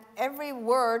 and every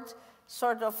word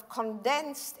sort of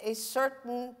condensed a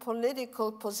certain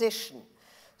political position.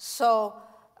 So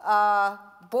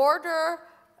border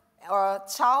or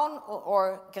Zaun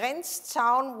or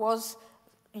Grenzzaun was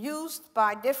used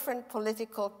by different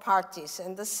political parties.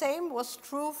 And the same was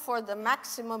true for the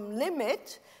maximum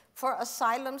limit for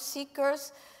asylum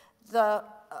seekers. The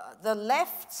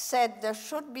left said there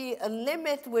should be a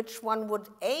limit which one would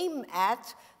aim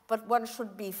at, but one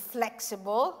should be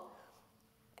flexible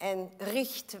and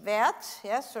Richtwert,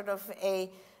 yeah, sort of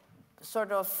a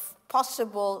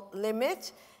possible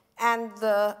limit. And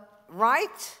the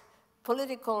right,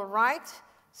 political right,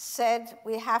 said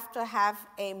we have to have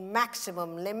a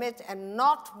maximum limit, and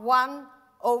not one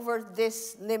over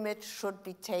this limit should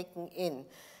be taken in.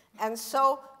 And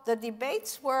so the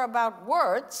debates were about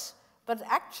words, but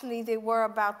actually they were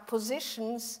about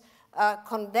positions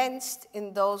condensed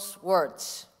in those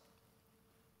words.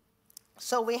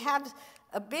 So we had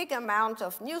a big amount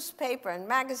of newspaper and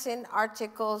magazine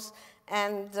articles,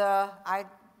 and I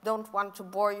don't want to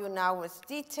bore you now with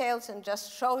details and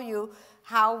just show you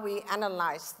how we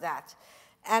analyzed that.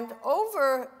 And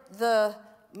over the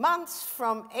months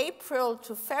from April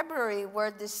to February,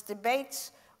 where these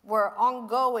debates were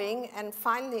ongoing, and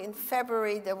finally in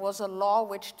February there was a law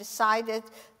which decided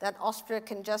that Austria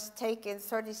can just take in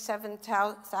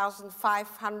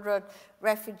 37,500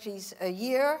 refugees a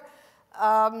year,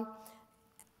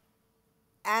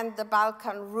 and the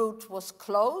Balkan route was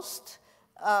closed.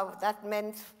 That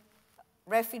meant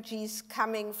refugees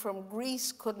coming from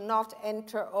Greece could not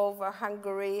enter over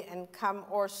Hungary and come,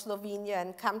 or Slovenia,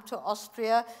 and come to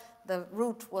Austria. The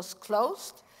route was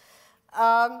closed.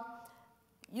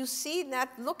 You see that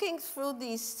looking through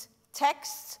these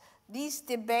texts, these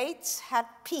debates had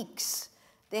peaks.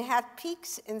 They had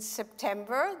peaks in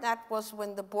September, that was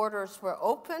when the borders were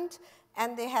opened,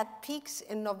 and they had peaks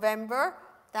in November,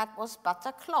 that was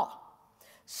Bataclan.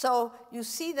 So you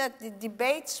see that the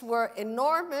debates were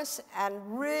enormous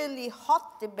and really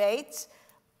hot debates,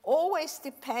 always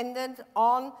dependent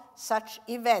on such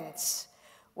events.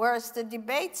 whereas the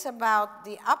debates about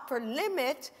the upper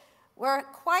limit were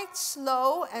quite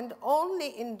slow, and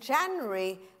only in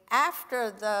January, after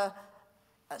the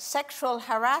sexual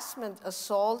harassment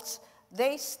assaults,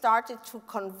 they started to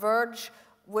converge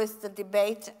with the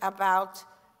debate about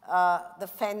the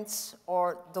fence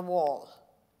or the wall.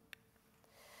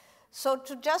 So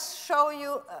to just show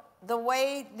you the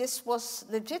way this was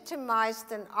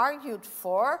legitimized and argued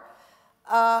for,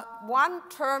 one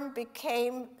term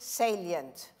became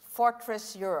salient,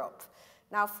 Fortress Europe.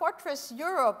 Now, Fortress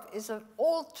Europe is an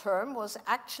old term, was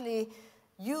actually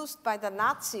used by the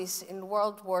Nazis in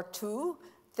World War II,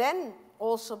 then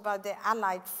also by the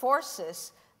Allied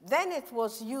forces. Then it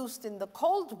was used in the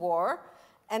Cold War,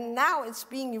 and now it's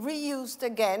being reused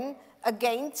again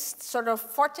against sort of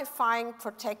fortifying,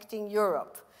 protecting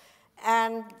Europe.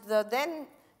 And the then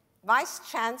vice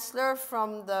chancellor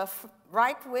from the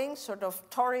right wing, sort of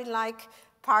Tory-like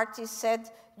party, said,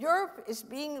 Europe is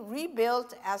being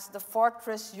rebuilt as the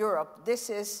Fortress Europe. This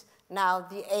is now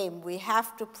the aim. We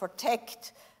have to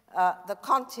protect the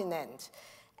continent.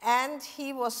 And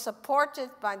he was supported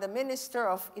by the Minister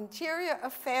of Interior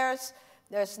Affairs.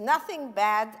 There's nothing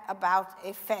bad about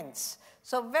a fence.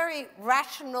 So very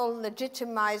rational,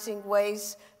 legitimizing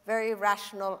ways, very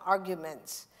rational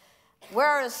arguments.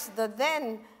 Whereas the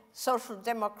then Social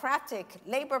Democratic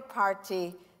Labour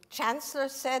Party chancellor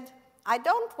said, I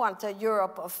don't want a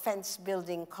Europe of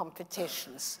fence-building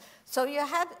competitions. So you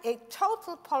had a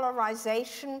total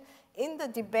polarization in the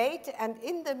debate and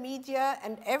in the media,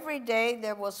 and every day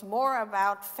there was more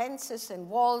about fences and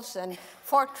walls and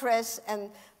fortress,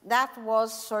 and that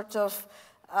was sort of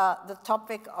the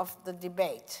topic of the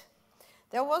debate.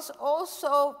 There was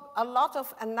also a lot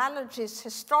of analogies,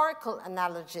 historical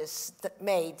analogies that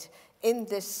made in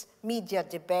this media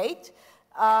debate.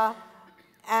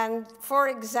 And for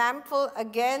example,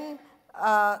 again,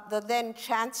 the then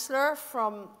chancellor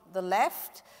from the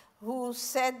left, who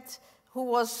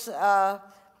was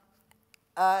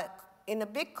in a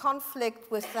big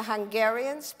conflict with the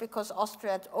Hungarians because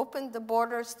Austria had opened the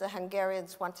borders. The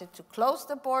Hungarians wanted to close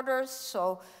the borders,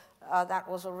 so that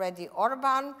was already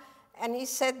Orban. And he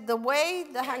said, the way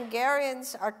the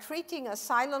Hungarians are treating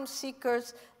asylum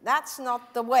seekers, that's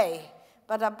not the way.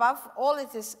 But above all,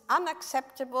 it is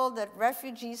unacceptable that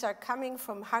refugees are coming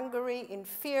from Hungary in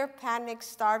fear, panic,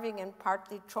 starving, and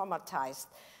partly traumatized.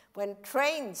 When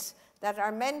trains that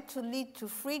are meant to lead to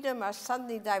freedom are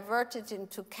suddenly diverted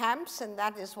into camps, and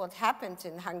that is what happened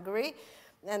in Hungary,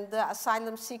 and the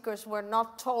asylum seekers were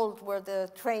not told where the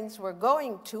trains were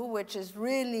going to, which is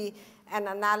really an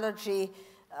analogy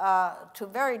to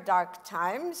very dark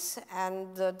times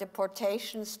and the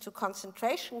deportations to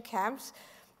concentration camps,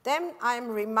 then I'm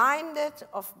reminded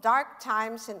of dark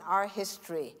times in our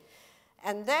history.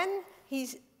 And then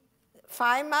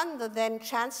Faymann, the then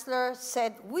chancellor,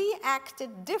 said, we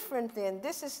acted differently, and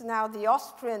this is now the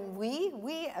Austrian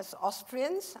we as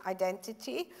Austrians,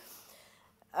 identity,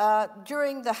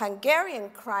 during the Hungarian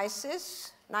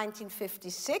crisis,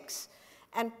 1956,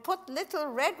 and put little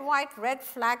red, white, red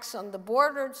flags on the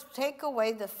border to take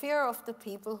away the fear of the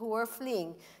people who were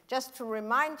fleeing. Just to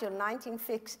remind you, in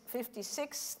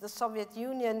 1956, the Soviet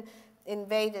Union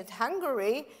invaded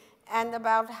Hungary, and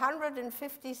about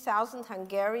 150,000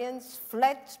 Hungarians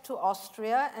fled to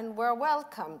Austria and were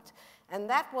welcomed. And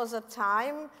that was a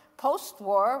time,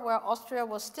 post-war, where Austria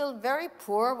was still very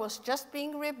poor, was just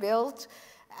being rebuilt,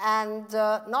 and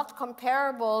not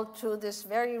comparable to this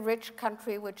very rich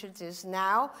country which it is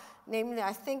now. Namely,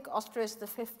 I think Austria is the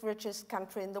 5th richest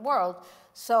country in the world.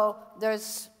 So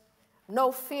there's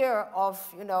no fear of,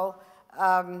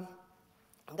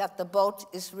 that the boat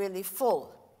is really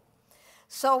full.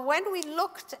 So when we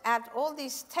looked at all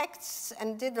these texts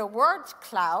and did a word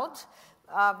cloud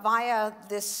via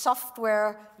this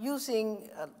software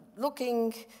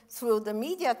looking through the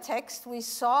media text, we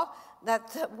saw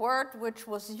that the word which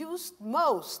was used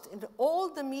most in all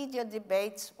the media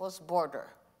debates was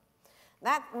border.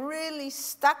 That really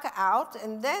stuck out,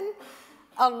 and then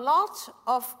a lot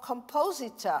of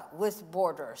composita with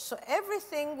border. So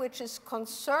everything which is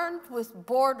concerned with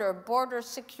border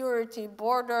security,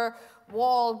 border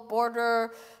wall,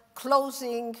 border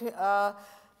closing,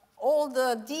 all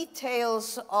the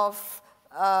details of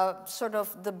sort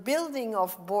of the building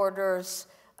of borders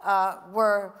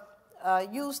were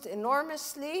used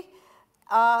enormously,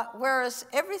 whereas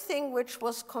everything which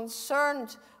was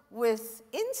concerned with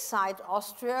inside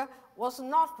Austria was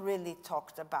not really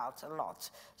talked about a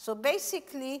lot. So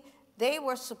basically, they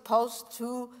were supposed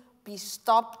to be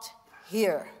stopped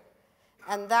here.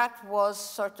 And that was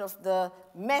sort of the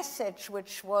message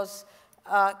which was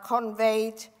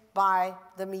conveyed by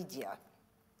the media.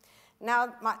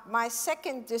 Now, my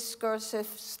second discursive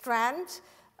strand,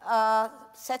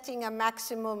 setting a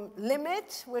maximum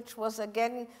limit, which was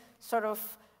again sort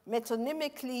of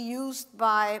metonymically used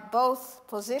by both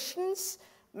positions,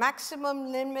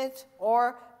 maximum limit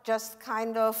or just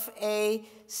kind of a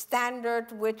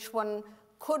standard which one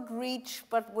could reach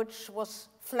but which was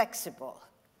flexible.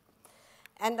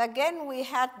 And again, we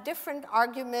had different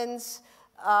arguments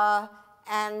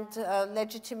and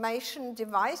legitimation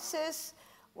devices.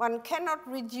 One cannot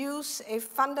reduce a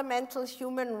fundamental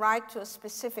human right to a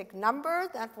specific number.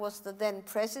 That was the then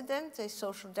president, a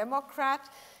social democrat,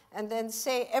 and then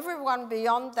say everyone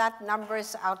beyond that number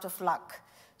is out of luck.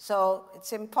 So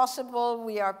it's impossible.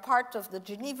 We are part of the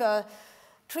Geneva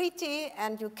Treaty,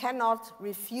 and you cannot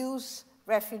refuse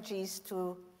refugees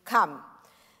to come.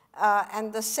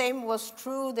 And the same was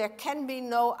true. There can be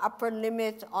no upper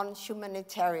limit on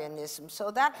humanitarianism.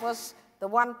 So that was the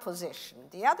one position.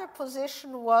 The other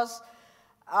position was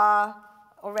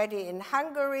already in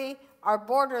Hungary, our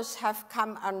borders have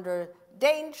come under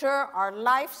danger, our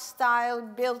lifestyle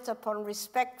built upon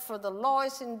respect for the law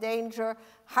is in danger,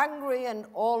 Hungary and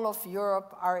all of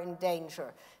Europe are in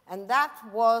danger. And that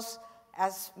was,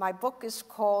 as my book is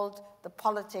called, The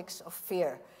Politics of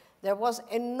Fear. There was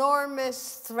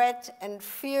enormous threat and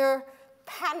fear,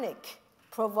 panic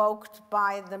provoked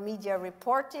by the media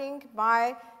reporting,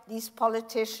 by these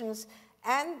politicians,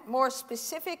 and more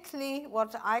specifically,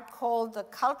 what I call the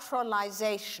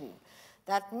culturalization.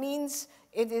 That means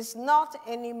it is not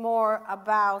anymore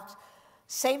about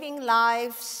saving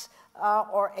lives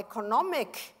or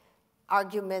economic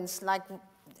arguments like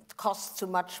it costs too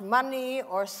much money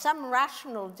or some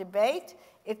rational debate.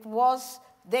 It was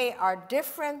they are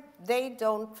different, they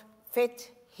don't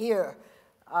fit here.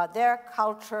 Their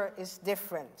culture is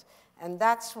different. And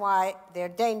that's why they're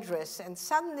dangerous. And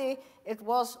suddenly, it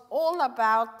was all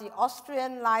about the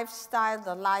Austrian lifestyle,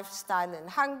 the lifestyle in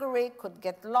Hungary could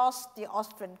get lost, the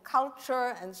Austrian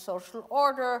culture and social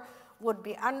order would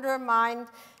be undermined.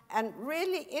 And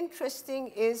really interesting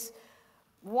is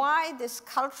why this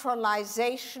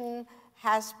culturalization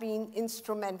has been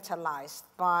instrumentalized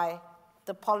by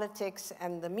the politics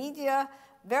and the media,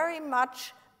 very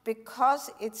much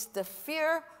because it's the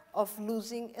fear of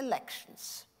losing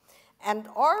elections. And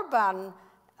Orban,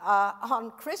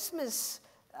 on Christmas,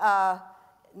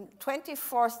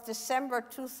 24th December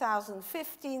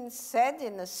 2015, said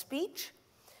in a speech,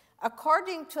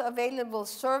 according to available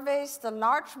surveys, the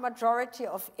large majority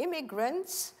of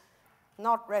immigrants,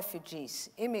 not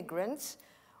refugees, immigrants,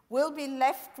 will be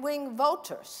left-wing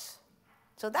voters.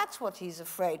 So that's what he's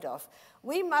afraid of.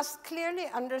 We must clearly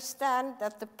understand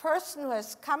that the person who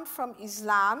has come from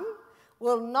Islam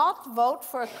will not vote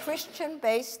for a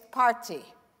Christian-based party.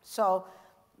 So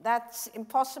that's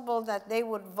impossible that they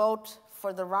would vote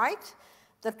for the right.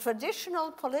 The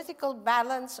traditional political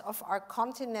balance of our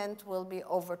continent will be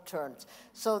overturned.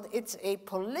 So it's a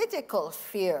political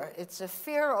fear. It's a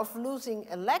fear of losing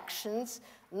elections,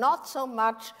 not so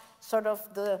much sort of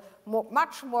the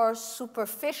much more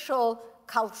superficial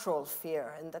cultural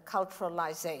fear and the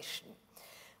culturalization.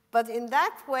 But in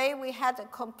that way, we had a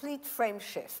complete frame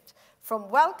shift.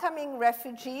 From welcoming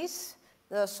refugees,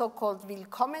 the so-called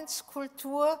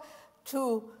Willkommenskultur,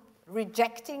 to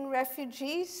rejecting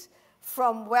refugees,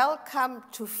 from welcome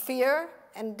to fear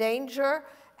and danger,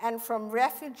 and from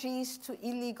refugees to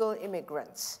illegal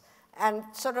immigrants. And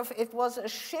sort of it was a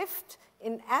shift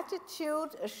in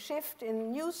attitude, a shift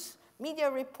in news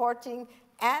media reporting,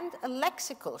 and a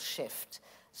lexical shift.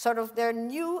 Sort of there are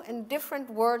new and different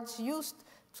words used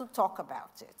to talk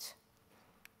about it.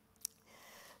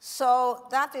 So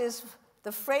that is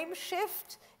the frame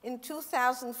shift. In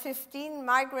 2015,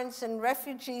 migrants and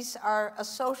refugees are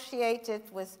associated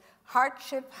with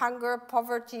hardship, hunger,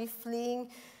 poverty, fleeing,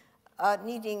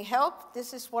 needing help.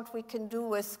 This is what we can do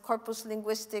with corpus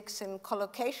linguistics and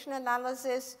collocation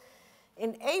analysis.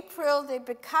 In April, they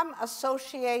become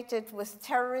associated with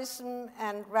terrorism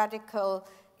and radical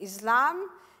Islam.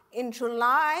 In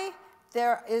July,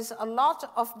 there is a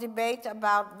lot of debate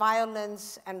about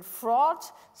violence and fraud,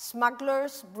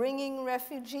 smugglers bringing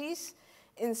refugees.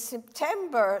 In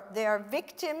September, they are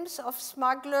victims of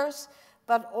smugglers,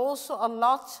 but also a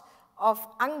lot of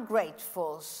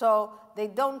ungrateful. So they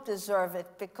don't deserve it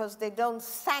because they don't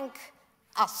thank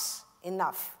us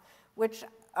enough, which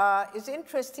is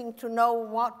interesting to know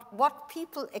what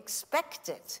people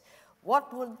expected.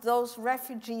 What would those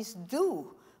refugees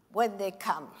do when they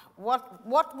come?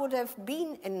 What would have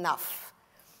been enough?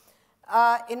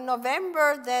 In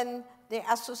November, then, the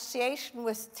association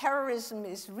with terrorism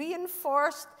is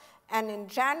reinforced, and in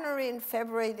January and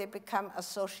February, they become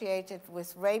associated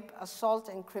with rape, assault,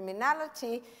 and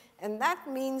criminality. And that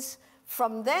means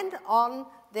from then on,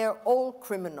 they're all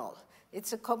criminal.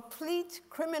 It's a complete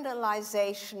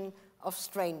criminalization of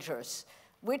strangers,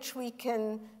 which we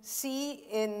can see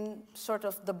in sort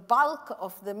of the bulk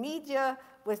of the media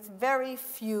with very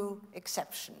few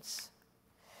exceptions.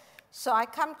 So I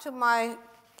come to my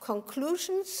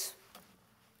conclusions.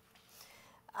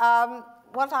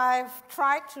 What I've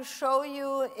tried to show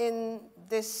you in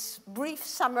this brief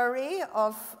summary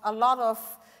of a lot of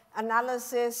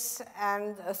analysis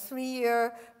and a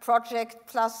 3-year project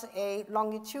plus a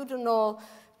longitudinal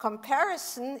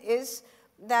comparison is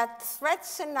that threat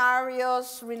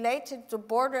scenarios related to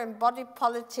border and body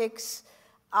politics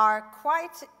are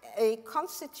quite a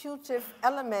constitutive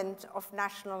element of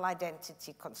national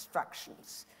identity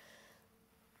constructions.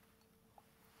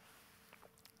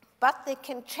 But they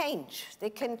can change. They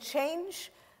can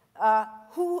change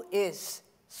who is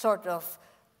sort of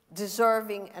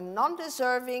deserving and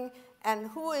non-deserving, and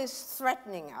who is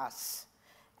threatening us.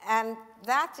 And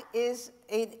that is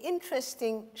an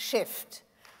interesting shift.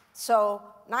 So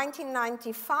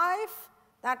 1995,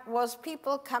 that was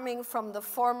people coming from the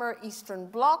former Eastern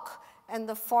Bloc and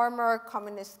the former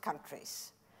communist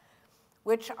countries,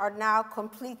 which are now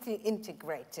completely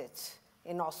integrated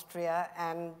in Austria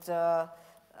and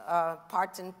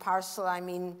part and parcel. I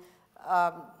mean,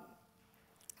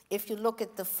 if you look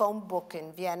at the phone book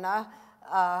in Vienna,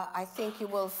 I think you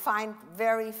will find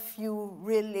very few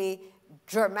really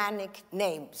Germanic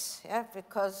names, yeah?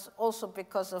 Also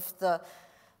because of the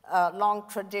long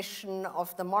tradition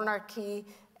of the monarchy,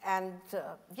 and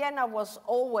Vienna was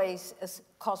always a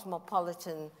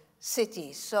cosmopolitan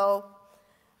city, so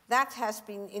that has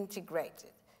been integrated.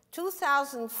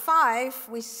 2005,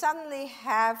 we suddenly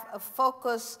have a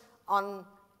focus on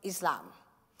Islam.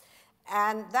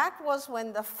 And that was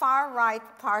when the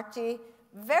far-right party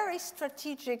very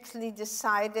strategically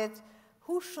decided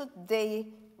who should they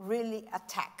really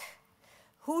attack,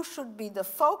 who should be the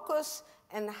focus,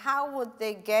 and how would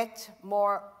they get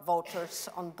more voters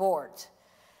on board.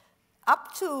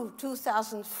 Up to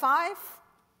 2005,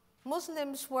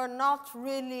 Muslims were not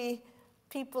really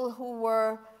people who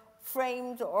were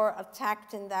framed or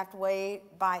attacked in that way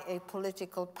by a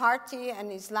political party,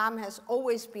 and Islam has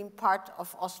always been part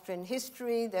of Austrian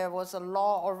history. There was a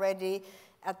law already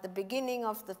at the beginning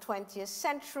of the 20th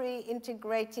century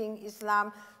integrating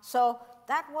Islam, so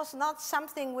that was not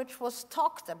something which was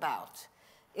talked about.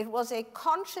 It was a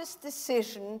conscious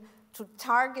decision to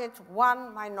target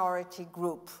one minority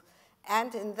group,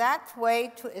 and in that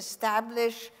way to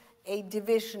establish a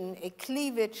division, a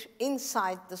cleavage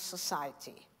inside the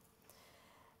society.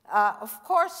 Of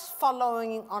course,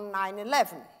 following on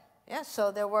 9/11. Yeah,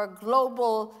 so there were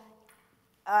global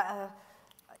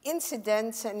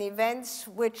incidents and events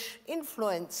which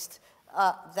influenced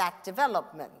that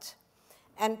development.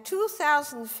 And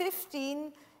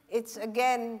 2015, it's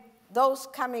again those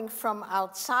coming from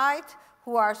outside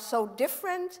who are so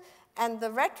different, and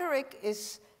the rhetoric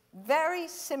is very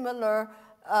similar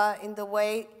in the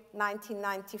way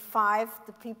 1995,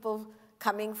 the people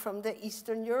coming from the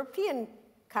Eastern European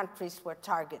countries were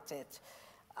targeted.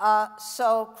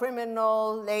 So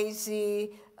criminal,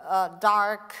 lazy,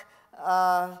 dark,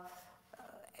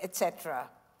 etc.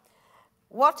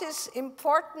 What is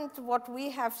important, what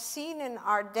we have seen in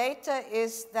our data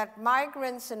is that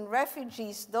migrants and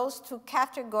refugees, those two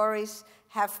categories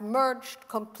have merged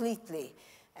completely.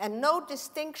 And no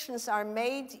distinctions are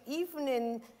made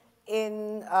even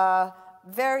in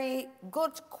very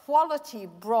good quality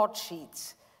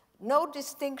broadsheets. No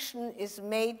distinction is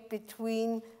made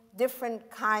between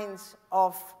different kinds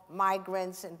of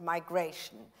migrants and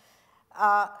migration.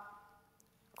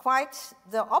 Quite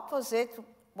the opposite,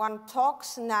 one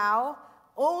talks now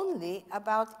only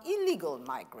about illegal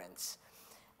migrants.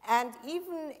 And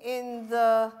even in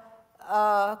the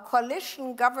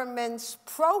coalition government's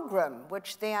program,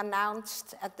 which they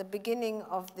announced at the beginning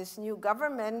of this new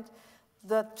government,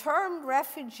 the term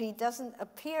refugee doesn't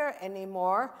appear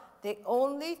anymore. They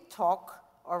only talk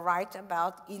or write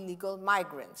about illegal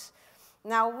migrants.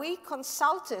 Now, we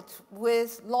consulted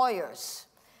with lawyers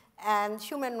and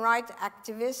human rights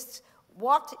activists.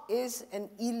 What is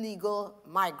an illegal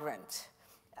migrant?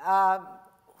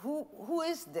 Who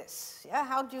is this? Yeah,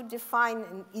 how do you define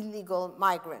an illegal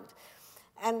migrant?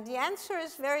 And the answer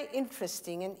is very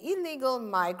interesting. An illegal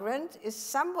migrant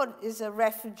is a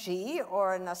refugee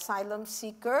or an asylum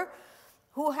seeker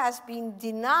who has been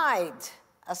denied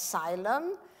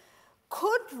asylum,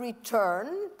 could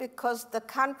return because the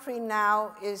country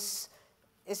now is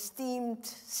esteemed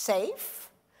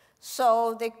safe,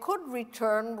 so they could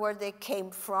return where they came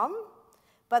from,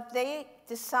 but they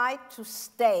decide to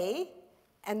stay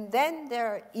and then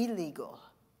they're illegal.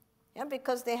 Yeah,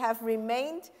 because they have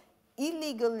remained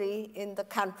illegally in the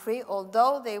country,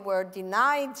 although they were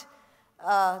denied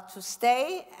to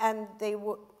stay, and they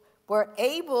were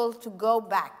able to go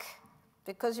back,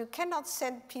 because you cannot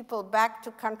send people back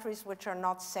to countries which are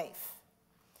not safe.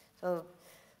 So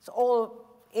it's all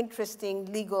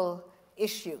interesting legal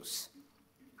issues.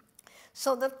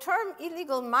 So the term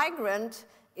illegal migrant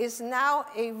is now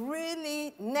a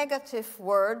really negative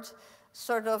word,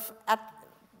 sort of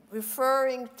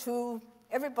referring to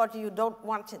everybody you don't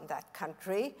want in that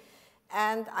country.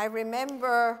 And I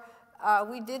remember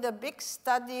we did a big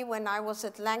study when I was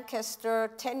at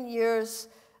Lancaster, 10 years,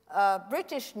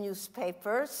 British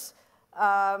newspapers,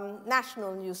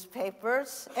 national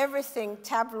newspapers, everything,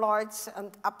 tabloids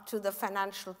and up to the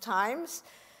Financial Times.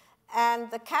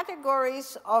 And the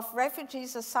categories of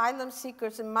refugees, asylum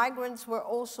seekers, and migrants were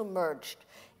also merged,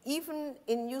 even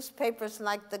in newspapers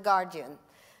like The Guardian.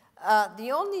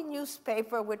 The only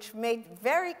newspaper which made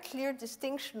very clear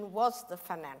distinction was the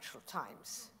Financial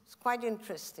Times. It's quite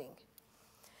interesting.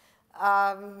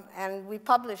 And we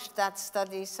published that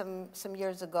study some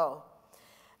years ago.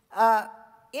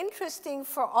 Interesting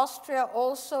for Austria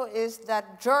also is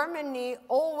that Germany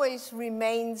always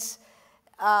remains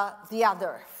the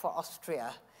other for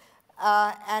Austria,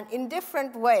 and in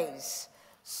different ways.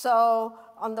 So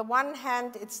on the one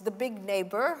hand, it's the big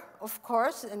neighbor, of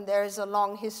course, and there is a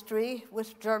long history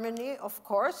with Germany, of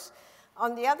course.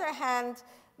 On the other hand,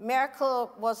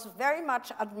 Merkel was very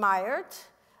much admired,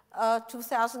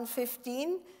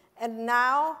 2015, and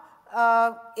now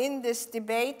in this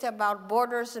debate about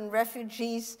borders and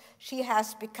refugees, she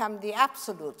has become the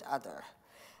absolute other.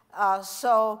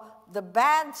 So the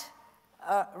bad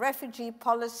refugee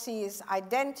policy is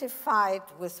identified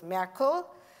with Merkel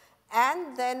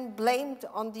and then blamed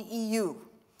on the EU.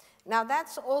 Now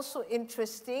that's also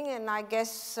interesting, and I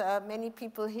guess many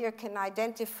people here can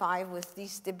identify with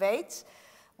these debates.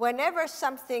 Whenever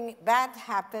something bad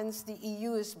happens, the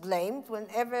EU is blamed.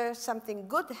 Whenever something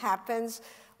good happens,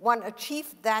 one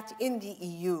achieved that in the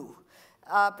EU.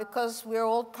 Because we're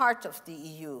all part of the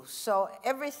EU. So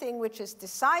everything which is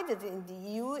decided in the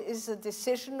EU is a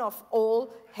decision of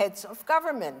all heads of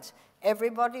government.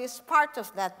 Everybody is part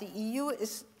of that. The EU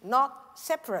is not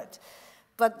separate.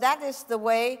 But that is the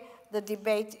way the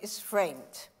debate is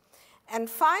framed. And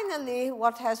finally,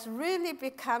 what has really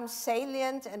become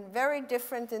salient and very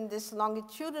different in this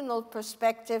longitudinal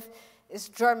perspective is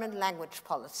German language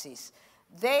policies.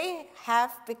 They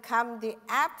have become the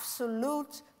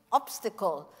absolute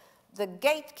obstacle, the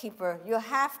gatekeeper. You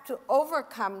have to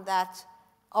overcome that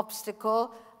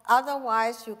obstacle,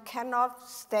 otherwise you cannot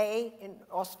stay in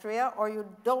Austria, or you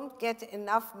don't get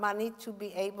enough money to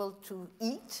be able to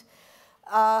eat,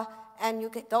 and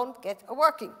you don't get a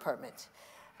working permit.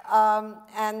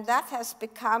 And that has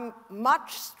become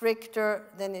much stricter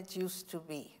than it used to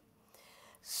be.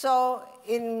 So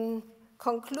in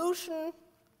conclusion,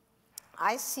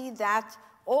 I see that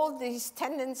all these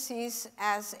tendencies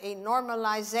as a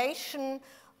normalization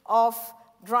of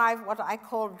what I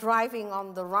call driving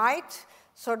on the right,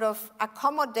 sort of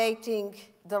accommodating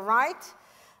the right.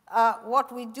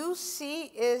 What we do see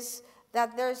is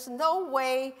that there's no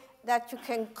way that you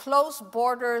can close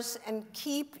borders and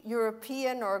keep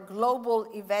European or global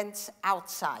events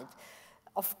outside.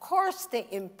 Of course they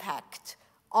impact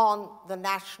on the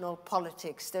national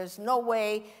politics. There's no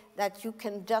way that you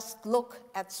can just look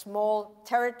at small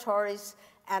territories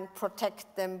and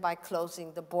protect them by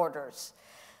closing the borders.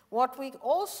 What we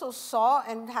also saw,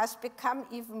 and has become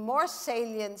even more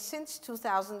salient since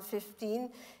 2015,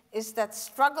 is that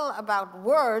struggle about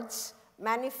words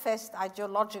manifest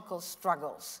ideological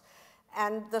struggles.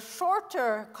 And the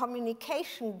shorter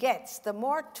communication gets, the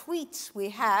more tweets we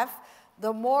have,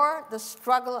 the more the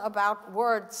struggle about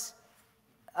words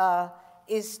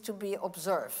is to be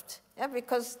observed. Yeah,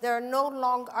 because there are no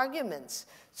long arguments.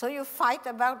 So you fight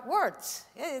about words.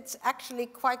 Yeah, it's actually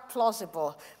quite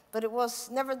plausible, but it was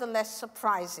nevertheless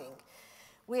surprising.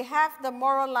 We have the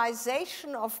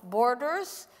moralization of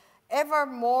borders, ever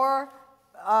more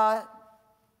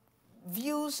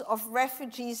views of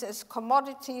refugees as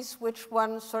commodities which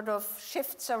one sort of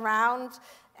shifts around,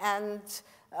 and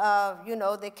you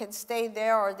know, they can stay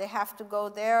there or they have to go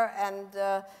there,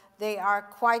 and they are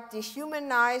quite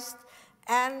dehumanized.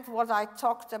 And what I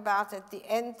talked about at the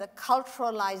end, the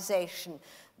culturalization.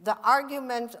 The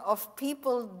argument of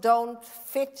people don't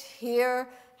fit here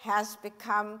has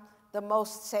become the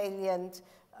most salient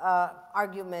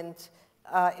argument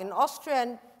in Austria,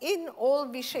 and in all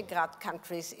Visegrad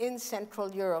countries, in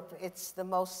Central Europe, it's the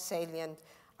most salient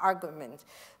argument.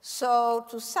 So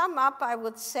to sum up, I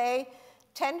would say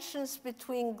tensions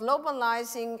between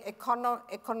globalizing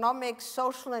economic,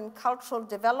 social, and cultural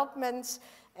developments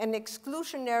and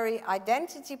exclusionary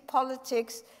identity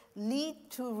politics lead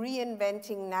to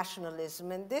reinventing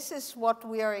nationalism. And this is what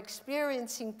we are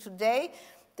experiencing today.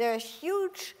 There are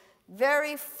huge,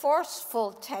 very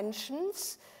forceful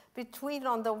tensions between,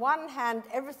 on the one hand,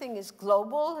 everything is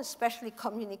global, especially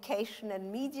communication and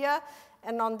media,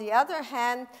 and on the other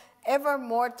hand, ever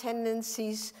more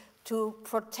tendencies to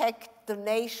protect the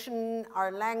nation,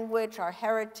 our language, our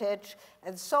heritage,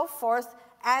 and so forth,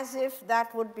 as if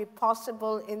that would be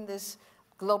possible in this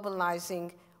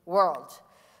globalizing world.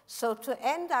 So to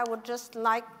end, I would just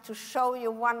like to show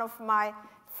you one of my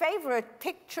favorite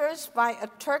pictures by a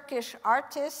Turkish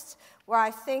artist, where I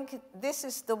think this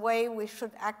is the way we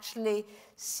should actually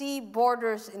see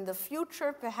borders in the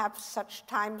future. Perhaps such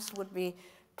times would be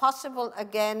possible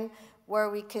again, where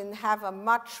we can have a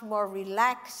much more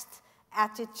relaxed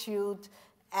attitude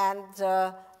and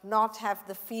not have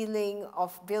the feeling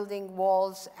of building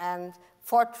walls and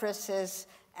fortresses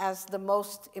as the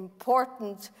most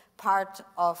important part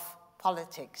of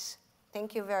politics.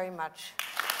 Thank you very much.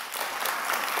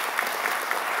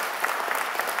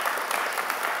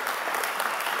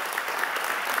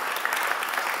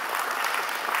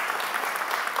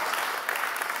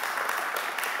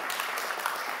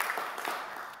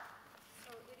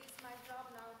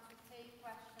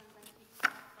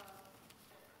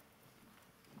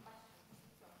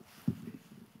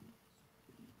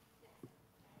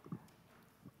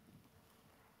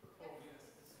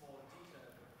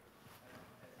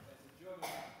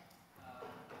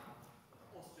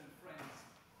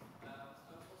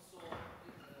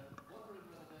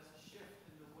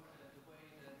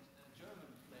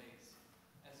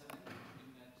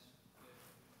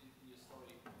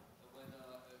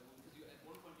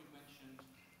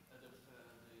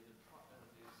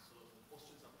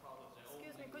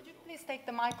 Please take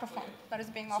the microphone that is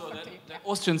being offered to you. The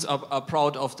Austrians are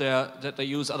proud of that they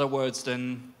use other words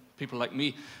than people like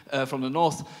me from the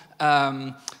north.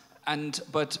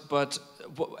 But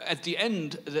at the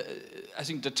end, I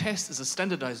think the test is a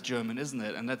standardized German, isn't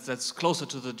it? And that's closer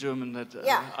to the German that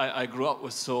I grew up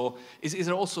with. So is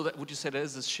there also that? Would you say there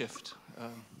is this shift?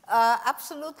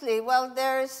 Absolutely. Well,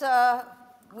 there's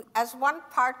as one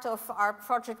part of our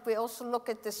project, we also look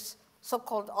at this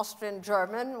so-called Austrian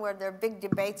German, where there are big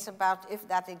debates about if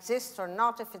that exists or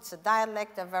not, if it's a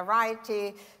dialect, a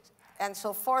variety, and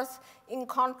so forth, in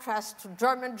contrast to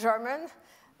German German.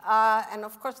 And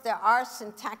of course, there are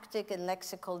syntactic and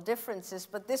lexical differences,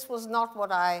 but this was not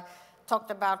what I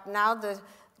talked about now. The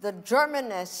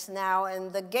Germanness now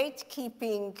and the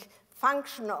gatekeeping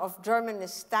function of German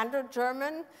is standard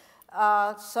German.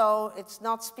 So it's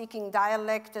not speaking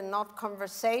dialect and not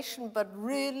conversation, but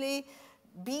really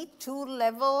B2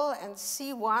 level and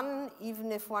C1,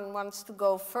 even if one wants to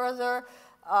go further,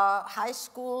 high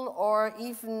school or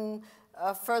even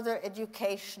further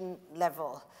education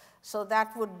level. So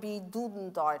that would be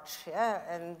Dudendeutsch, yeah,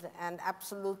 and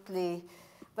absolutely.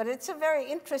 But it's a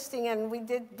very interesting, and we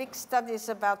did big studies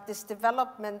about this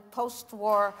development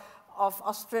post-war of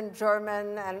Austrian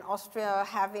German and Austria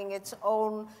having its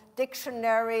own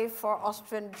dictionary for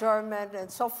Austrian German and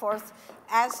so forth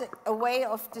as a way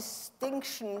of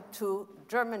distinction to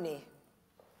Germany.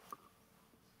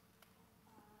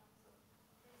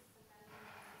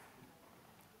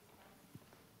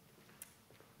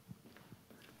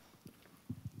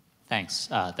 Thanks.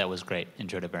 That was great.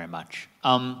 Enjoyed it very much.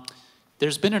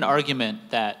 There's been an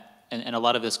argument that, and a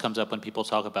lot of this comes up when people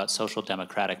talk about social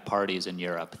democratic parties in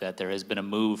Europe, that there has been a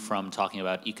move from talking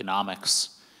about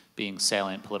economics being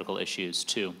salient political issues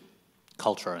to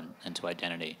culture and to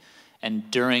identity. And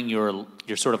during your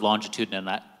sort of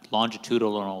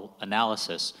longitudinal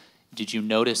analysis, did you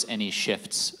notice any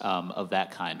shifts of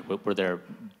that kind? Were there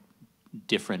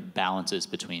different balances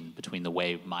between the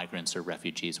way migrants or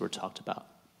refugees were talked about?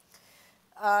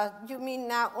 You mean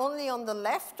now only on the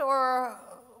left or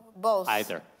both?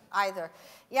 Either. Either.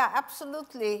 Yeah,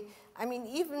 absolutely. I mean,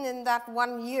 even in that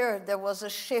 1 year, there was a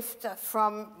shift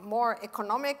from more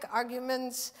economic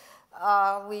arguments.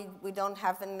 We don't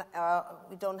have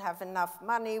enough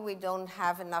money. We don't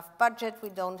have enough budget. We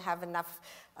don't have enough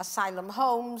asylum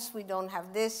homes. We don't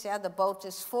have this. Yeah, the boat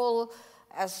is full,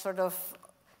 as sort of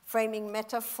framing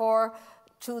metaphor,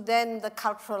 to then the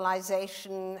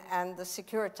culturalization and the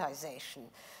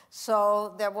securitization.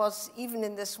 So there was, even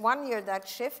in this 1 year, that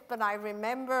shift, but I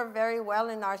remember very well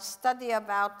in our study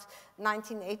about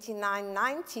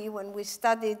 1989-90, when we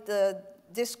studied the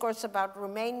discourse about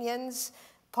Romanians,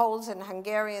 Poles and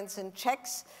Hungarians and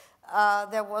Czechs,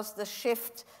 there was the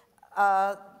shift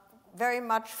very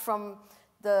much from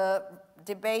the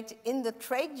debate in the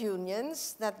trade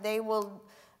unions that they will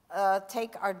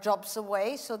take our jobs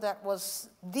away. So that was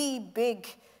the big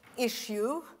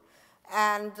issue,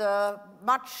 and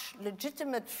much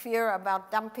legitimate fear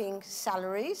about dumping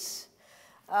salaries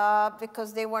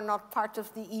because they were not part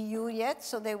of the EU yet,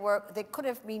 so they could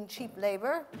have been cheap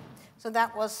labor. So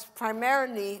that was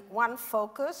primarily one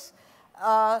focus.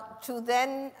 To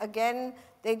then, again,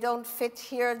 they don't fit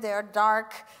here, they're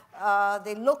dark,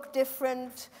 they look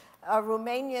different.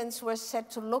 Romanians were said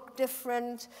to look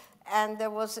different, and there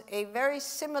was a very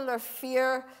similar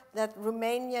fear that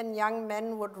Romanian young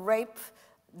men would rape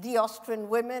the Austrian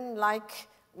women, like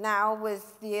now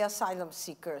with the asylum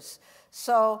seekers.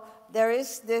 So there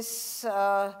is this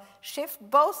shift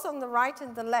both on the right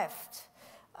and the left.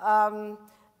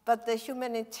 But the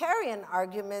humanitarian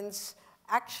arguments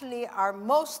actually are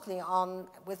mostly on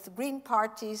with the Green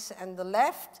parties and the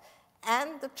left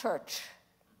and the church.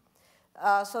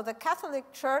 So the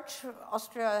Catholic Church,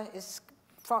 Austria is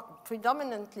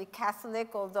predominantly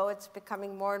Catholic, although it's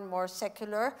becoming more and more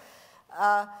secular.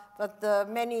 But the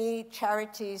many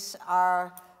charities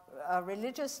are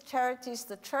religious charities.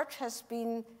 The church has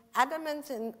been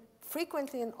adamant and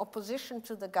frequently in opposition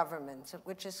to the government,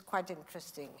 which is quite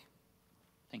interesting.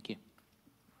 Thank you.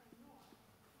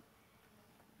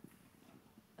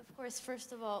 Of course,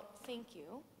 first of all, thank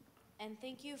you. And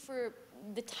thank you for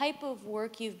the type of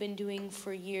work you've been doing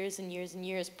for years and years and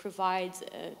years provides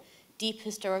a deep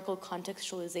historical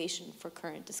contextualization for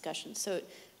current discussions. So it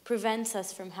prevents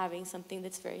us from having something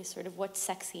that's very sort of what's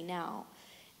sexy now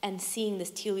and seeing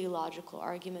this teleological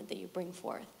argument that you bring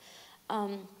forth.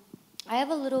 I have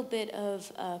a little bit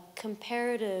of a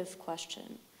comparative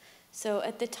question. So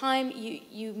at the time,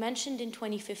 you mentioned in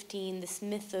 2015 this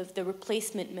myth of the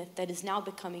replacement myth that is now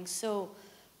becoming so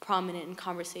prominent in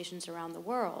conversations around the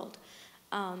world.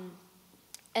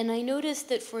 And I noticed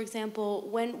that, for example,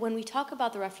 when we talk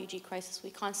about the refugee crisis,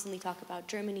 we constantly talk about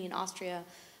Germany and Austria,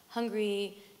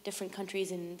 Hungary, different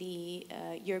countries in the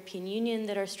European Union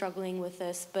that are struggling with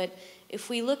this. But if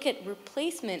we look at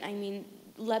replacement, I mean,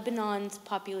 Lebanon's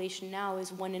population now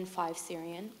is 1 in 5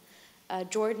 Syrian.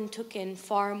 Jordan took in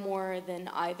far more than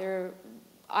either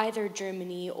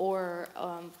Germany or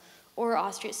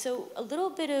Austria. So a little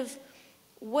bit of,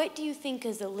 what do you think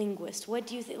as a linguist? What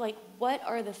do you think, like, what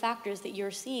are the factors that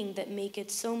you're seeing that make it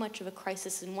so much of a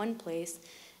crisis in one place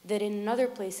that in another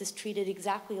place is treated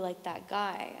exactly like that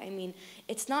guy? I mean,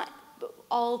 it's not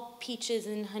all peaches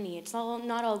and honey. It's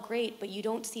not all great, but you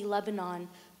don't see Lebanon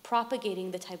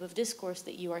propagating the type of discourse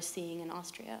that you are seeing in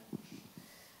Austria.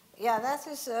 Yeah, that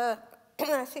is,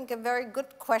 I think, a very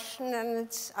good question, and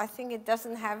I think it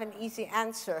doesn't have an easy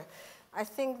answer. I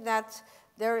think that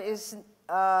there is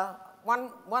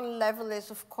one level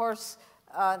is, of course,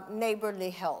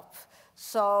 neighborly help.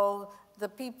 So the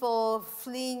people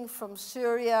fleeing from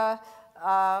Syria,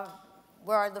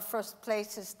 where are the first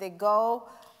places they go?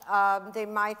 They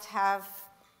might have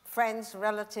friends,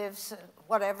 relatives,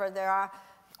 whatever. There are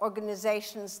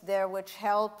organizations there which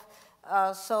help.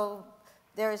 So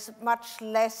there is much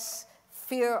less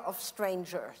fear of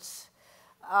strangers.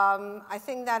 I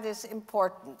think that is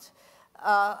important.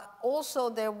 Also,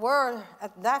 there were,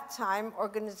 at that time,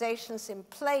 organizations in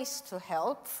place to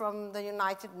help from the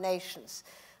United Nations.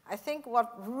 I think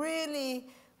what really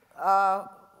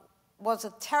was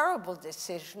a terrible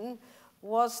decision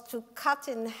was to cut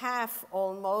in half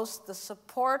almost the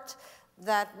support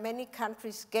that many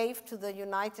countries gave to the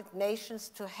United Nations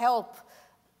to help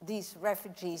these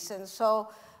refugees. And so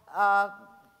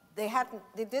they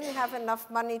didn't have enough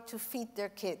money to feed their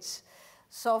kids.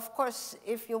 So, of course,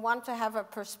 if you want to have a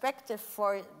perspective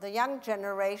for the young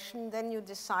generation, then you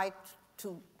decide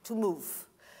to move,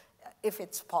 if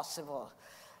it's possible.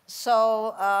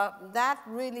 So that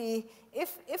really,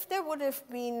 if there would have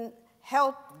been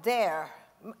help there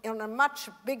on a much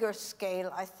bigger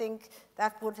scale, I think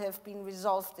that would have been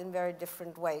resolved in very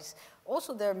different ways.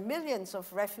 Also, there are millions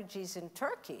of refugees in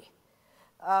Turkey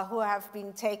who have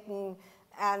been taken,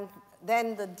 and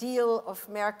then the deal of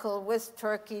Merkel with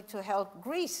Turkey to help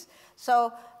Greece.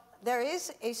 So there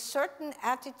is a certain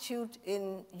attitude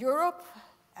in Europe,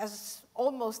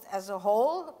 almost as a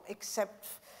whole, except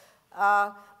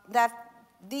that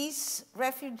these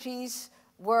refugees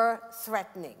were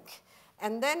threatening,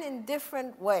 and then in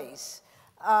different ways.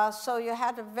 So you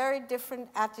had a very different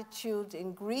attitude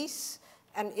in Greece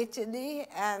and Italy,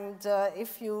 and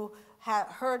if you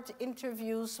heard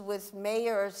interviews with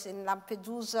mayors in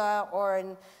Lampedusa or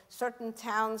in certain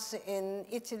towns in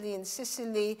Italy and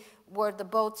Sicily where the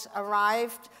boats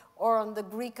arrived, or on the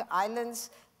Greek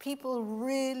islands, people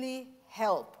really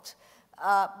helped.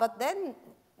 But then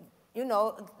you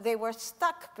know, they were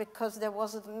stuck because there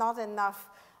was not enough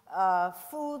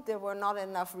food, there were not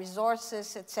enough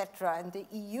resources, etc. And the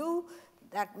EU,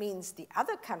 that means the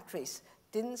other countries,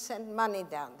 didn't send money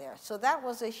down there. So that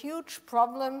was a huge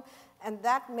problem, and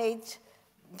that made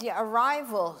the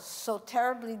arrival so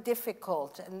terribly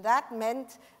difficult. And that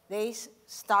meant they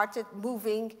started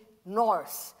moving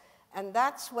north. And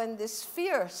that's when this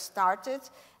fear started,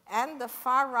 and the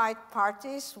far-right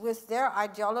parties with their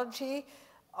ideology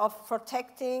of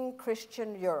protecting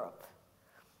Christian Europe.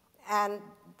 And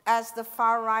as the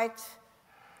far-right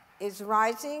is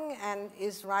rising, and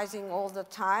is rising all the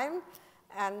time,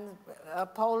 and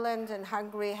Poland and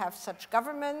Hungary have such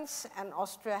governments, and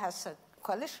Austria has a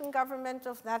coalition government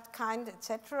of that kind,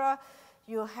 etc.,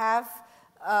 you have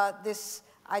this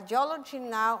ideology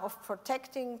now of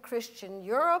protecting Christian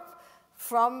Europe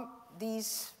from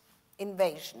these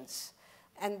invasions.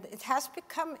 And it has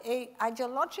become an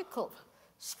ideological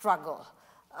struggle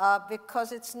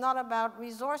because it's not about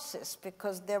resources,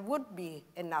 because there would be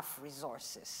enough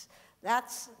resources.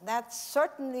 That's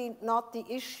certainly not the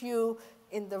issue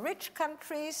in the rich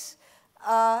countries,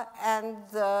 and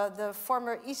the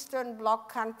former Eastern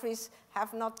Bloc countries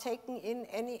have not taken in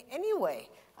any anyway.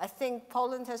 I think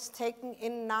Poland has taken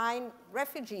in 9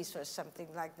 refugees or something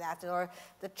like that, or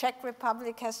the Czech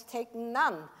Republic has taken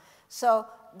none. So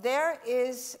there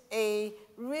is a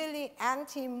really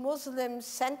anti-Muslim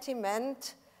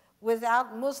sentiment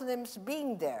without Muslims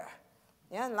being there.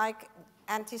 Yeah, like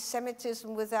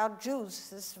anti-Semitism without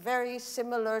Jews is very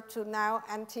similar to now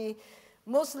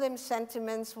anti-Muslim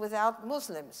sentiments without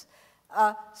Muslims.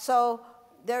 So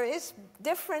there is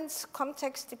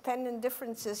context-dependent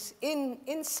differences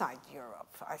inside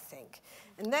Europe, I think.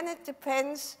 And then it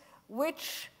depends what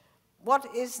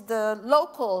is the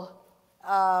local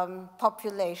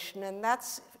population. And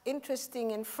that's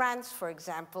interesting in France, for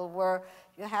example, where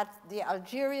you had the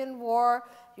Algerian War,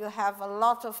 you have a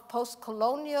lot of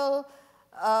post-colonial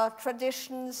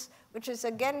traditions, which is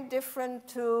again different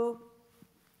to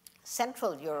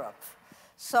Central Europe.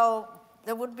 So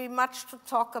there would be much to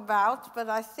talk about, but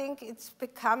I think it's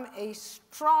become a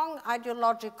strong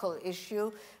ideological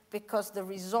issue because the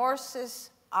resources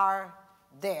are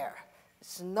there.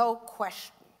 It's no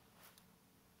question.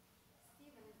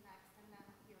 Stephen is next, and then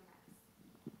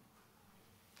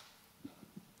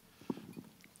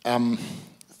you're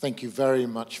next. Thank you very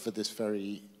much for this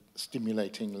very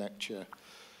stimulating lecture.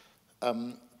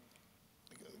 Can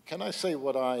I say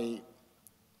what I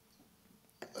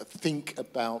think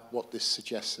about what this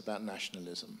suggests about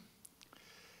nationalism?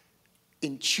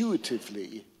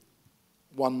 Intuitively,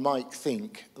 one might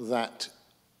think that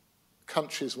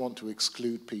countries want to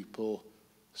exclude people,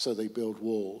 so they build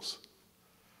walls.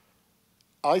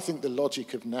 I think the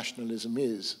logic of nationalism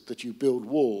is that you build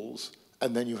walls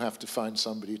and then you have to find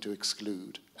somebody to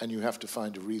exclude, and you have to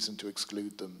find a reason to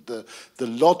exclude them. The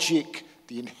logic,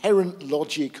 the inherent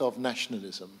logic of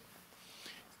nationalism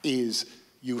is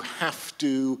you have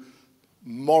to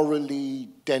morally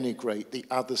denigrate the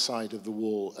other side of the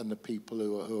wall and the people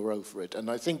who are over it. And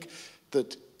I think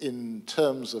that in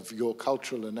terms of your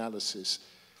cultural analysis,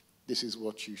 this is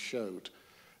what you showed.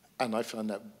 And I find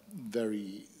that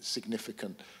very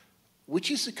significant. Which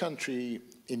is the country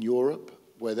in Europe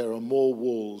where there are more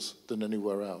walls than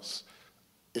anywhere else?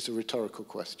 It's a rhetorical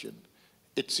question.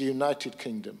 It's the United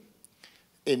Kingdom.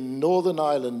 In Northern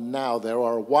Ireland now, there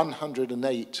are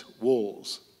 108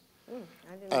 walls,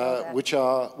 which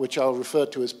are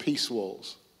referred to as peace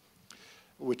walls,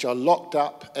 which are locked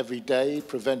up every day,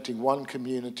 preventing one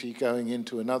community going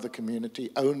into another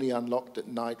community, only unlocked at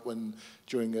night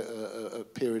during a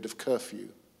period of curfew.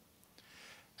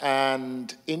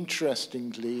 And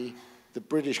interestingly, the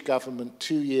British government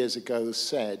 2 years ago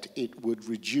said it would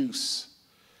reduce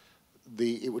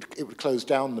it would close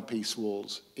down the peace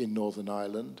walls in Northern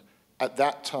Ireland. At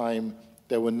that time,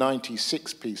 there were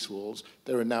 96 peace walls.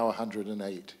 There are now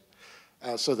 108.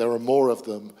 So there are more of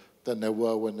them than there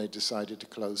were when they decided to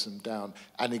close them down.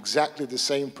 And exactly the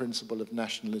same principle of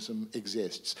nationalism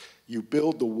exists. You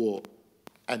build the wall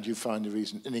and you find a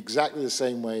reason. In exactly the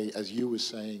same way as you were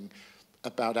saying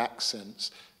about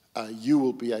accents, you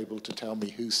will be able to tell me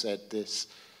who said this.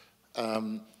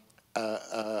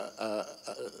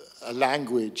 A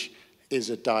language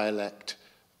is a dialect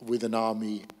with an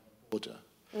army order.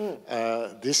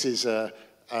 This is the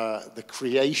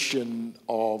creation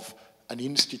of an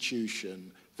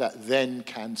institution that then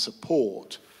can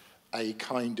support a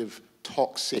kind of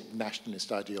toxic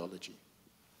nationalist ideology.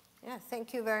 Yeah,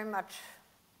 thank you very much.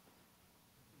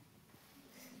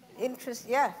 I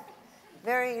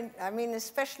mean,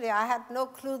 especially I had no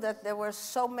clue that there were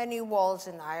so many walls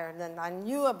in Ireland. I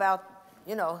knew about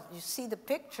you know, you see the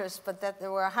pictures, but that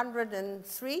there were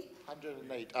 103?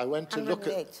 108. I went to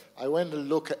 108.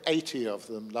 look at 80 of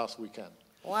them last weekend.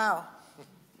 Wow.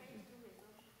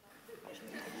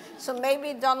 So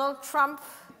maybe Donald Trump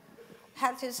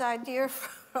had his idea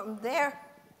from there.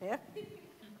 Yeah. So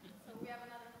we have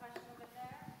another question over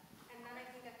there, and then I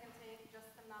think I can take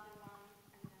just another one,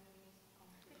 and then we need to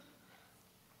conclude.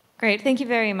 Great, thank you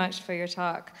very much for your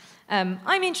talk.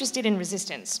 I'm interested in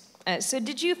resistance. So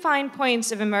did you find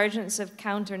points of emergence of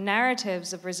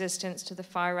counter-narratives of resistance to the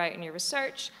far right in your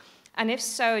research? And if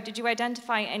so, did you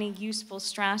identify any useful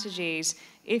strategies,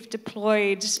 if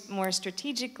deployed more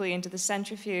strategically into the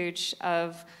centrifuge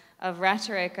of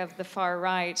rhetoric of the far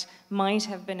right, might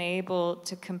have been able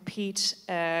to compete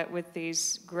with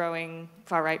these growing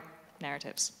far right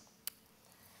narratives?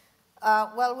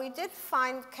 Well, we did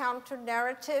find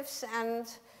counter-narratives, and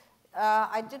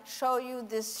I did show you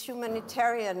this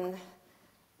humanitarian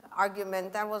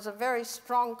argument. That was a very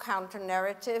strong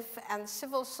counter-narrative, and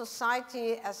civil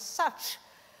society as such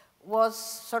was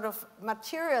sort of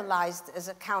materialized as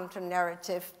a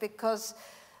counter-narrative, because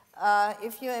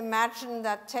if you imagine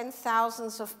that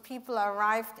 10,000s of people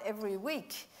arrived every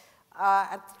week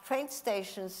at train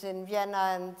stations in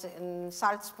Vienna and in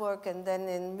Salzburg and then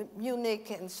in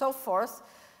Munich and so forth,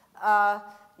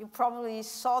 you probably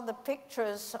saw the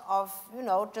pictures of, you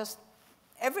know, just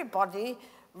everybody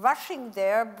rushing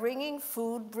there, bringing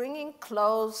food, bringing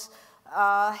clothes,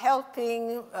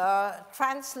 helping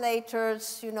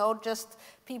translators, you know, just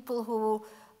people who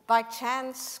by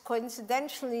chance,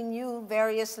 coincidentally knew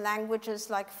various languages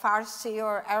like Farsi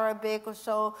or Arabic or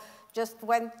so, just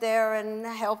went there and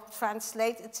helped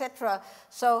translate, etc.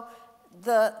 So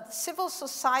the civil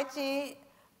society,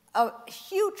 a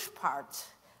huge part,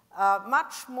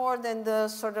 much more than the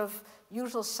sort of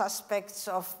usual suspects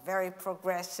of very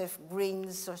progressive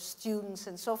Greens or students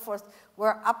and so forth,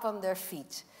 were up on their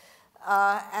feet.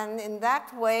 And in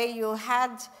that way, you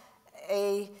had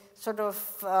a sort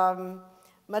of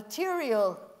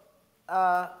material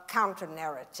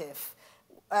counter-narrative.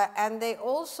 And they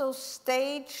also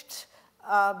staged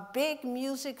big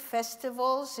music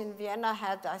festivals. In Vienna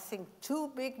had, I think,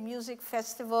 2 big music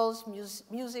festivals,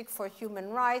 music for human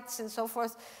rights and so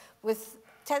forth, with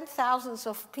 10,000s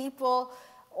of people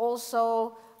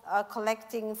also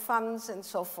collecting funds and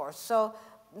so forth. So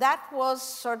that was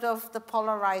sort of the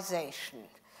polarization.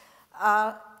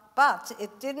 But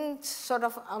it didn't sort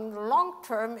of, on the long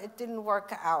term, it didn't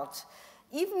work out.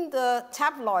 Even the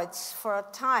tabloids for a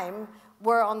time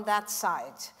were on that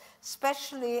side,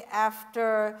 especially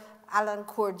after Alan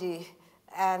Kurdi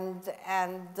and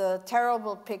the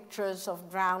terrible pictures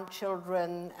of drowned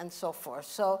children and so forth.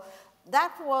 So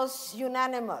that was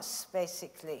unanimous,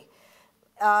 basically.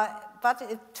 But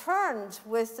it turned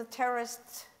with the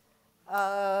terrorist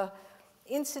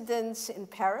incidents in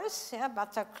Paris, yeah,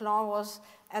 Bataclan was,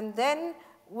 and then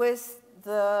with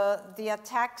the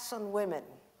attacks on women.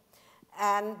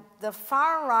 And the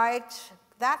far right,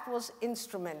 that was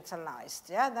instrumentalized,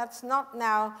 yeah? That's not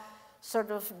now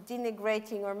sort of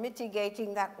denigrating or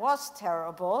mitigating, that was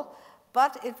terrible,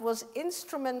 but it was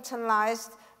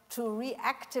instrumentalized to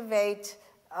reactivate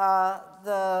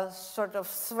the sort of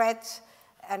threat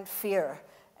and fear,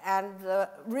 and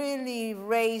really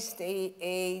raised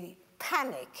a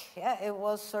panic. Yeah? It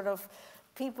was sort of,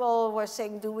 people were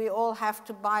saying, do we all have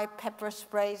to buy pepper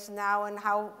sprays now, and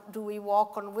how do we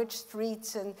walk on which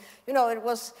streets? And, you know, it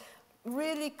was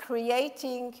really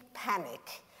creating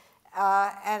panic.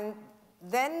 And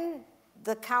then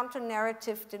the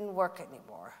counter-narrative didn't work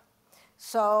anymore.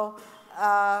 So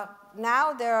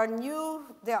now there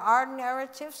are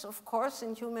narratives, of course,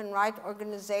 and human rights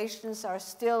organizations are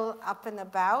still up and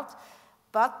about,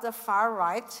 but the far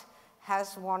right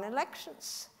has won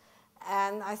elections.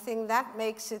 And I think that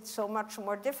makes it so much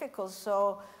more difficult.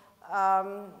 So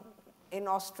in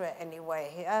Austria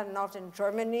anyway, yeah? Not in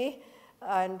Germany.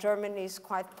 And Germany is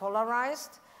quite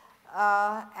polarized.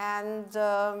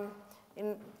 The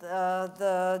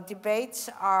debates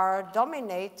are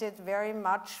dominated very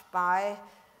much by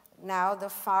now the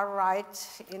far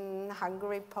right in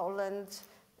Hungary, Poland,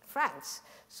 France.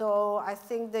 So I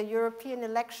think the European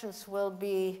elections will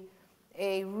be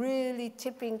a really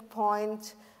tipping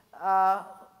point.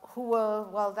 Who will,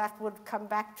 well, that would come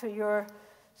back to your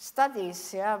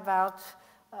studies, yeah, about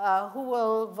who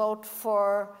will vote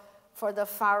for the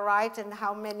far right and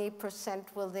how many percent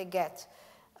will they get.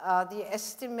 The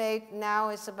estimate now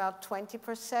is about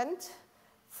 20%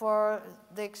 for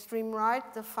the extreme right,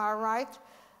 the far right.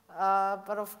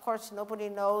 But of course, nobody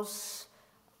knows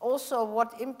also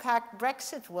what impact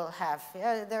Brexit will have.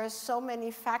 Yeah, there are so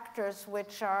many factors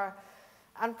which are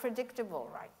unpredictable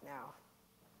right now.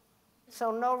 So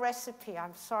no recipe,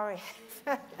 I'm sorry.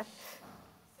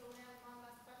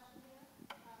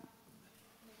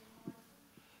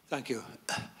 Thank you.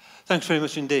 Thanks very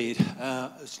much indeed.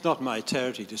 It's not my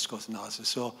territory to discuss analysis,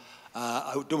 so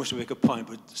I don't wish to make a point,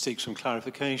 but seek some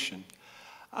clarification.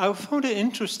 I found it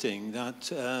interesting that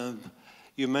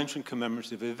you mentioned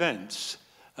commemorative events,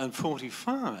 and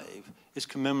 45 is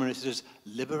commemorated as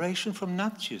liberation from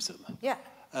Nazism. Yeah.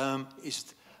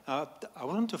 I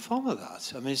want to follow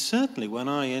that. I mean, certainly when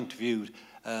I interviewed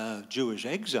Jewish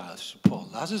exiles, Paul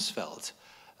Lazarsfeld,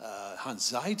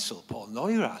 Hans Zeitzel, Paul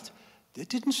Neurath, they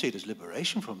didn't see it as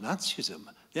liberation from Nazism.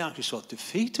 They actually saw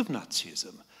defeat of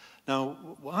Nazism. Now,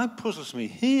 what puzzles me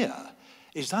here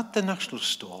is that the national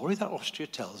story that Austria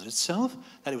tells itself,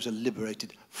 that it was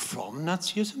liberated from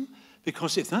Nazism?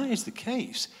 Because if that is the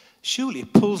case, surely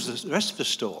it pulls the rest of the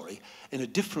story in a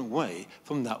different way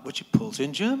from that which it pulls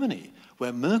in Germany,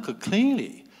 where Merkel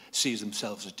clearly sees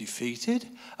themselves as defeated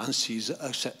and sees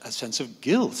a sense of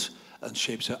guilt and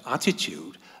shapes her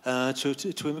attitude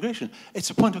to immigration. It's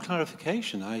a point of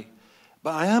clarification,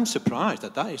 but I am surprised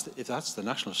that if that's the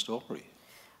national story.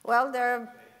 Well, there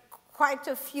are quite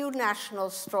a few national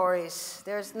stories.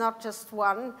 There's not just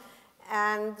one.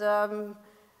 And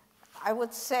I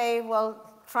would say,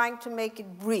 well, trying to make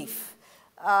it brief,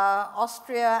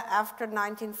 Austria, after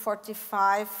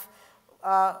 1945,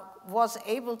 was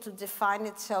able to define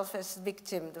itself as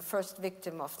victim, the first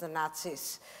victim of the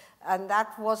Nazis. And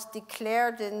that was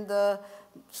declared in the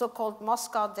so-called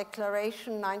Moscow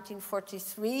Declaration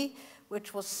 1943,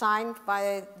 which was signed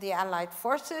by the Allied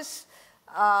forces.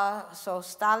 So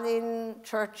Stalin,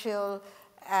 Churchill,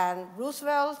 and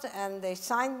Roosevelt, and they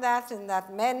signed that, and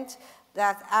that meant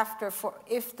that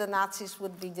if the Nazis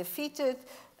would be defeated,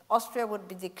 Austria would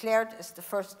be declared as the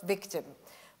first victim.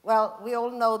 Well, we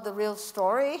all know the real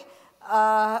story,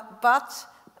 but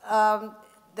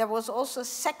there was also a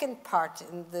second part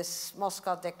in this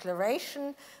Moscow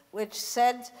Declaration, which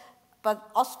said,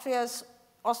 but Austrians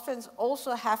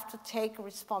also have to take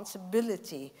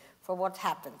responsibility for what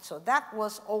happened. So that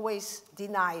was always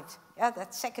denied. Yeah,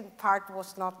 that second part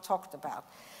was not talked about.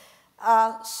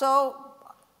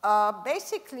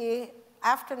 Basically,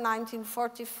 after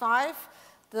 1945,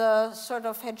 the sort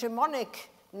of hegemonic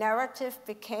narrative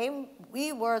became,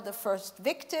 we were the first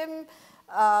victim,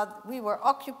 we were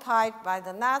occupied by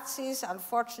the Nazis.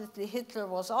 Unfortunately, Hitler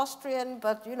was Austrian,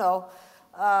 but you know,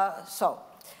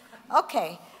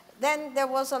 Okay, then there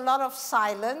was a lot of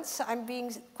silence. I'm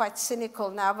being quite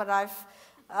cynical now, but I've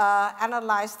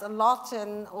analyzed a lot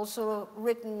and also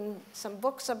written some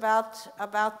books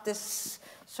about this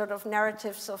sort of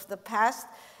narratives of the past.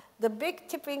 The big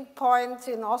tipping point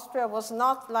in Austria was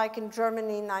not like in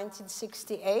Germany in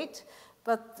 1968,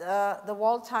 but the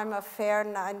Waldheim Affair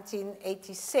in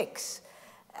 1986.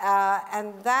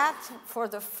 And that, for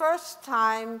the first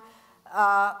time,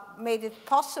 made it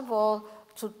possible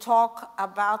to talk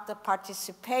about the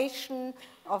participation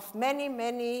of many,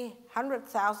 many hundred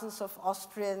thousands of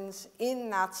Austrians in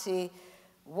Nazi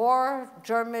war,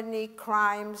 Germany,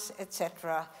 crimes,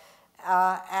 etc.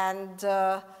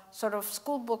 Sort of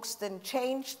school books then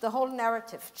changed, the whole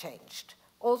narrative changed,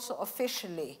 also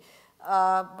officially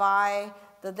by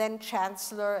the then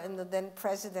Chancellor and the then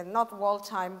President, not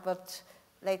Waldheim, but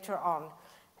later on.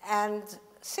 And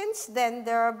since then,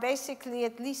 there are basically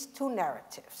at least two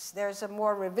narratives. There's a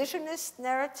more revisionist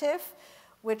narrative,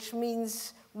 which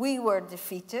means we were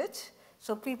defeated,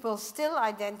 so people still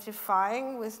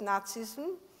identifying with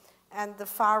Nazism, and the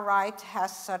far right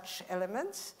has such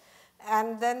elements.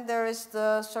 And then there is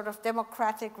the sort of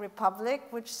democratic republic,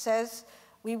 which says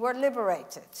we were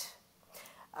liberated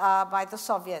by the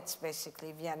Soviets,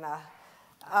 basically, Vienna.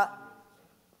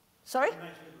 Sorry?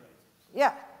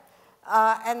 Yeah.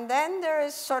 And then there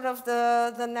is sort of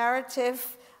the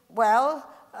narrative, well,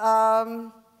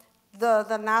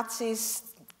 the Nazis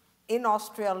in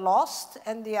Austria lost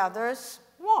and the others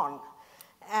won.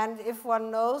 And if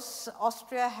one knows,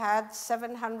 Austria had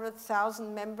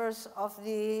 700,000 members of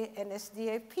the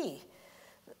NSDAP.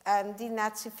 And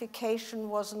denazification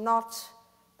was not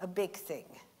a big thing.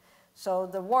 So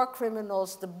the war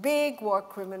criminals, the big war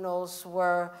criminals,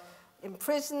 were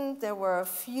imprisoned. There were a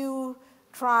few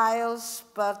trials,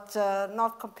 but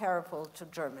not comparable to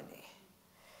Germany.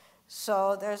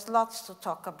 So there's lots to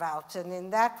talk about. And in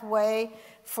that way,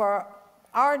 for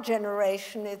our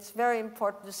generation, it's very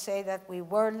important to say that we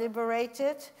were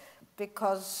liberated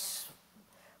because,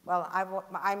 well,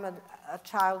 I'm a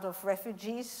child of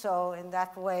refugees, so in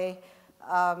that way,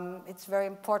 it's very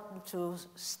important to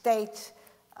state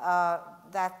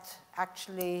that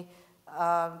actually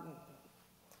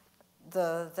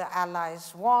the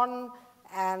Allies won,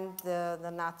 and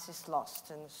the Nazis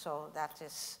lost. And so that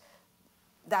is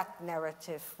that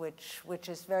narrative which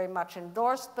is very much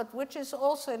endorsed, but which is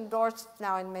also endorsed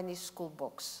now in many school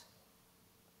books.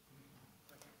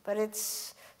 But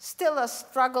it's still a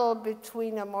struggle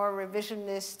between a more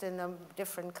revisionist and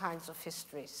different kinds of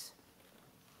histories.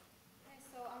 Okay,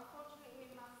 so unfortunately we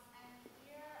must end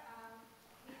here.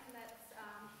 Please let's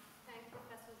thank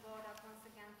Professor Bodak once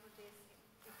again for this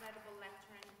incredible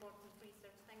lecture and important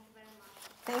research. Thank you very much.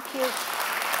 Thank you.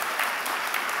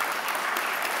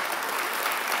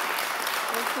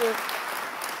 Thank you.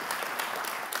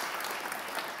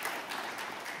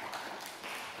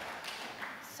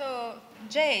 So,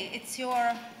 Jay, it's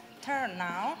your turn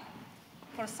now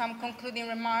for some concluding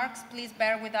remarks. Please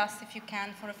bear with us if you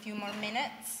can for a few more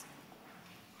minutes.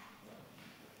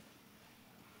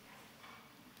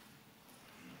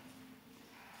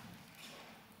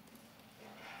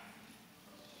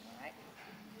 All right.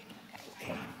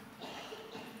 Okay.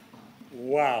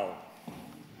 Wow.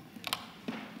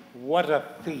 What a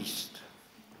feast.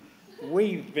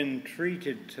 We've been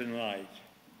treated tonight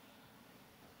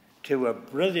to a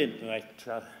brilliant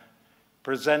lecture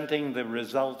presenting the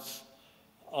results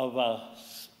of a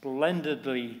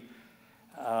splendidly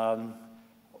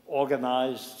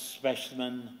organized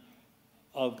specimen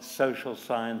of social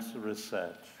science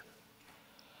research.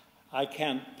 I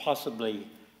can't possibly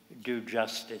do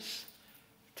justice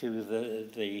to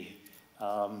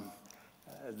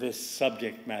this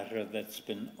subject matter that's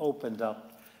been opened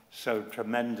up so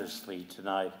tremendously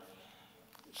tonight.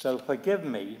 So forgive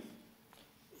me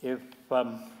if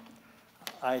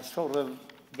I sort of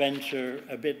venture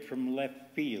a bit from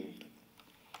left field.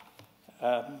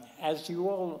 As you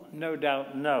all no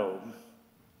doubt know,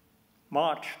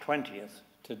 March 20th,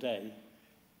 today,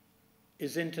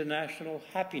 is International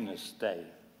Happiness Day.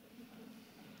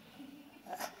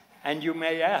 And you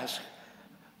may ask,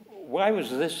 why was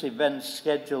this event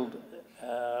scheduled?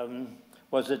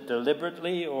 Was it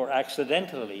deliberately or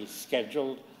accidentally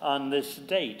scheduled on this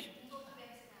date?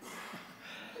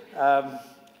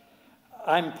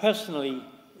 I'm personally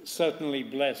certainly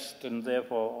blessed and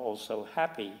therefore also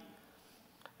happy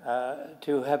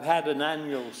to have had an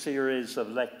annual series of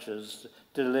lectures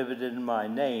delivered in my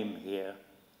name here.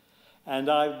 And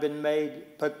I've been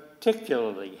made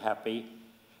particularly happy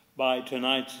by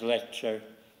tonight's lecture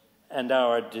and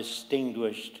our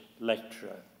distinguished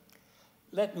lecturer.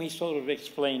 Let me sort of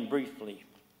explain briefly.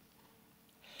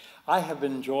 I have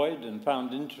enjoyed and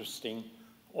found interesting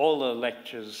all the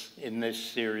lectures in this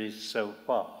series so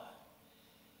far.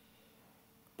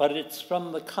 But it's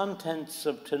from the contents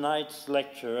of tonight's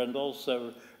lecture and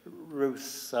also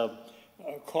Ruth's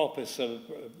corpus of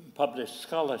published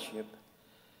scholarship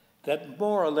that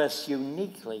more or less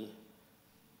uniquely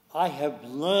I have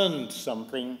learned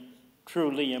something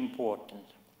truly important.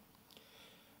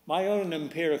 My own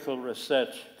empirical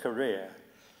research career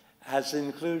has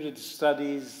included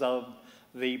studies of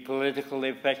the political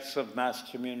effects of mass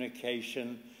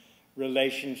communication,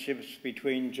 relationships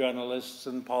between journalists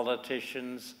and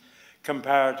politicians,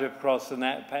 comparative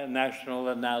cross-national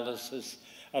analysis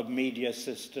of media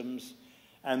systems,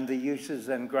 and the uses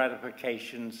and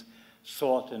gratifications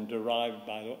sought and derived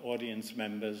by the audience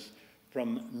members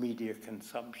from media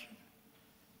consumption.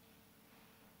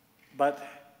 But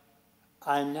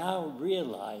I now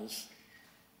realize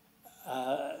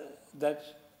that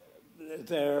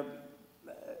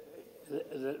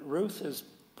Ruth has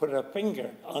put a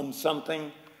finger on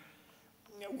something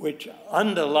which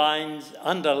underlies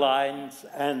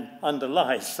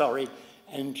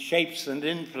and shapes and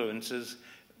influences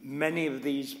many of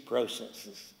these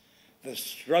processes. The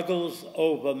struggles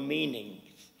over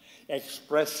meanings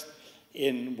expressed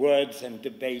in words and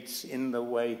debates in the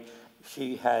way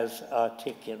she has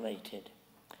articulated.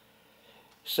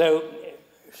 So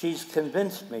she's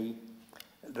convinced me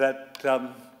that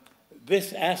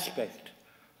this aspect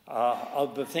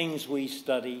of the things we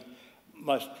study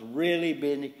must really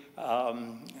be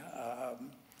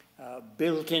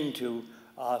built into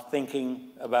our thinking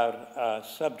about our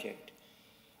subject.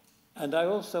 And I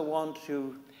also want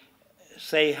to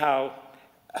say how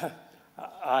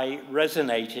I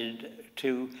resonated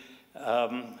to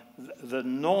the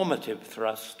normative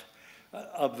thrust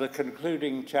of the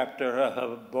concluding chapter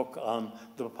of a book on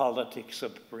the politics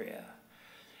of prayer.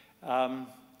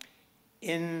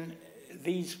 In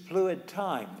these fluid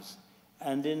times,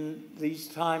 and in these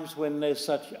times when there's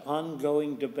such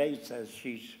ongoing debates as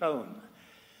she's shown,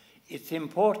 it's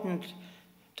important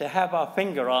to have our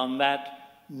finger on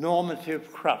that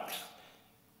normative crux,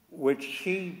 which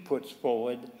she puts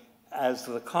forward as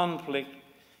the conflict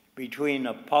between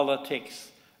a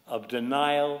politics of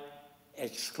denial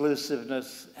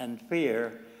exclusiveness and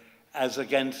fear as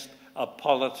against a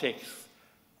politics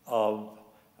of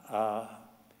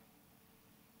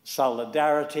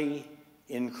solidarity,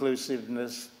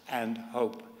 inclusiveness, and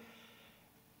hope.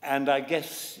 And I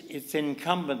guess it's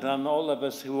incumbent on all of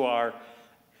us who are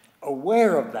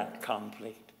aware of that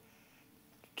conflict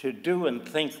to do and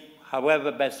think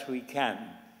however best we can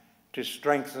to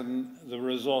strengthen the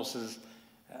resources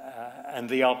and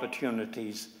the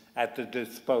opportunities at the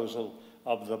disposal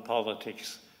of the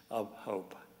politics of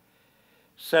hope.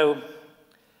 So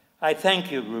I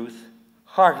thank you, Ruth,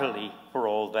 heartily for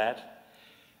all that,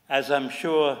 as I'm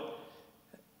sure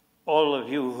all of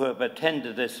you who have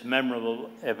attended this memorable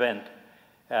event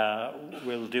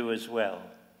will do as well.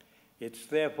 It's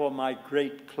therefore my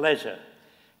great pleasure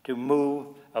to move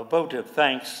a vote of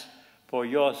thanks for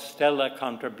your stellar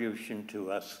contribution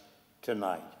to us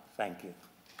tonight. Thank you.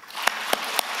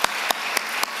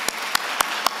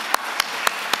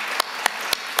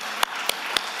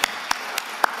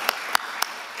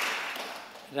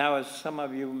 Now, as some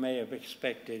of you may have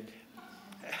expected,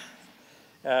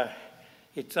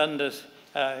 it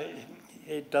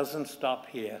doesn't stop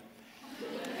here.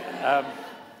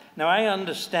 Now, I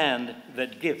understand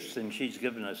that gifts, and she's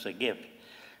given us a gift,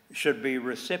 should be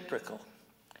reciprocal.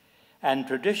 And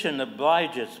tradition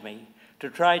obliges me to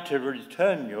try to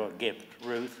return your gift,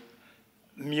 Ruth,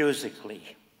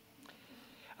 musically.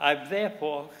 I've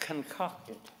therefore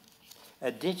concocted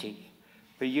a ditty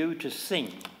for you to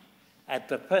sing at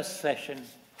the first session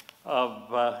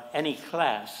of any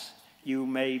class you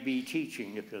may be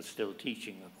teaching, if you're still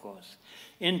teaching, of course,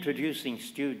 introducing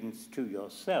students to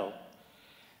yourself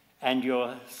and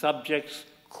your subject's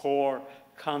core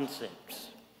concepts.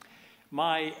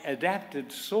 My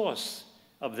adapted source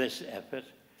of this effort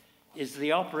is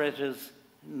the operettas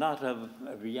not of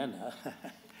Vienna,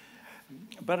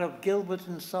 but of Gilbert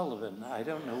and Sullivan. I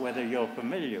don't know whether you're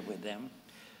familiar with them,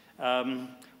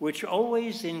 which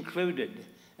always included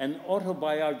an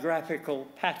autobiographical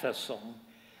patter song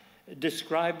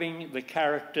describing the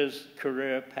character's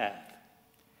career path.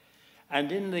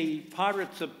 And in the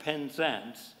Pirates of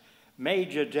Penzance,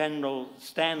 Major General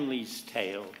Stanley's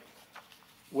tale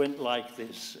went like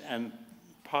this, and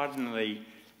pardon the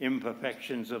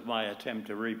imperfections of my attempt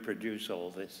to reproduce all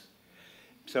this.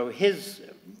 So his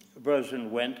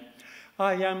version went,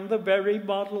 I am the very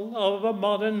model of a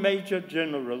modern Major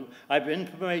General. I've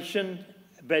information,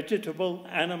 vegetable,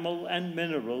 animal, and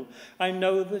mineral. I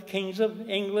know the kings of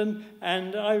England,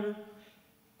 and I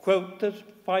quote the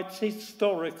fights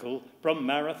historical from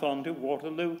Marathon to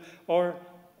Waterloo, or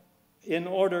in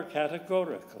order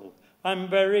categorical. I'm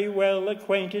very well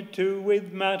acquainted too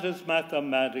with matters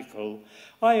mathematical.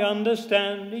 I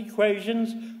understand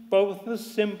equations, both the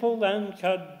simple and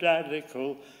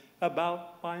quadratical.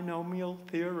 About binomial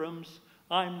theorems,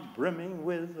 I'm brimming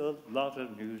with a lot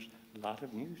of news. A lot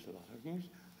of news, a lot of news.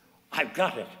 I've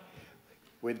got it,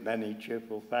 with many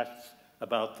cheerful facts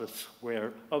about the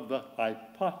square of the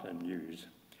hypotenuse.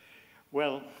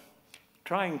 Well,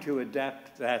 trying to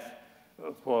adapt that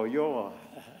for your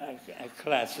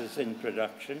class's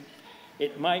introduction,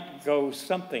 it might go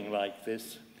something like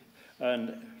this.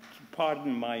 And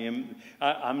pardon my,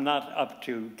 I'm not up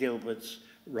to Gilbert's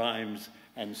rhymes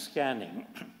and scanning.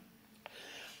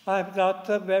 I've got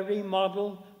the very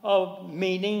model of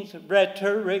meanings,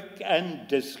 rhetoric, and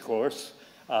discourse.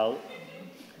 I'll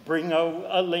bring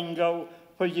a lingo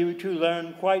for you to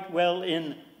learn quite well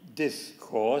in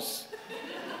discourse.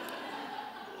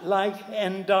 Like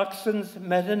endoxens,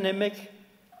 metonymic,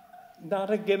 not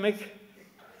a gimmick,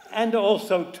 and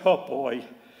also topoi,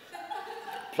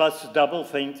 plus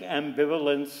doublethink,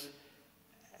 ambivalence,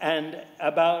 and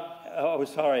about,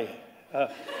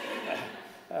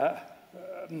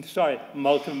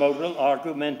 multimodal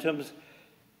argumentums,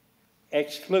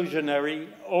 exclusionary,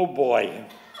 oh boy,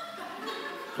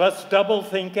 plus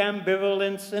doublethink,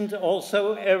 ambivalence, and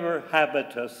also ever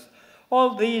habitus.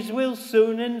 All these will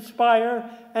soon inspire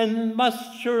and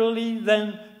must surely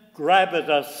then grab at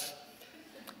us.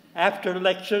 After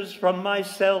lectures from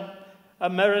myself,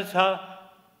 Emerita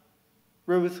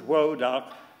Ruth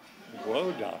Wodak,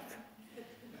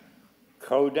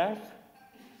 Kodak,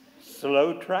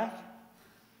 slow track,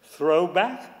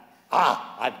 throwback,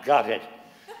 I've got it.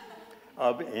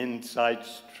 Of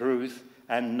insights, truth,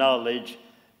 and knowledge,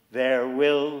 there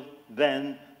will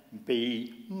then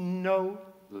be no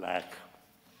lack.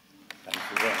 Thank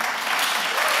you very much.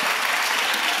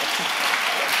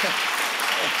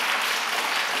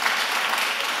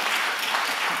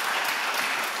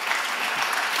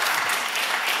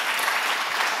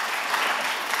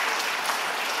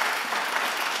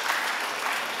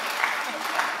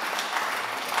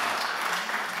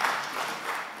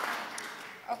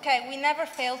 okay, we never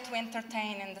fail to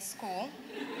entertain in the school.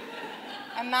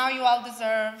 And now you all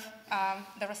deserve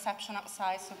the reception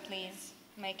outside, so please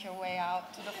make your way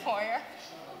out to the foyer.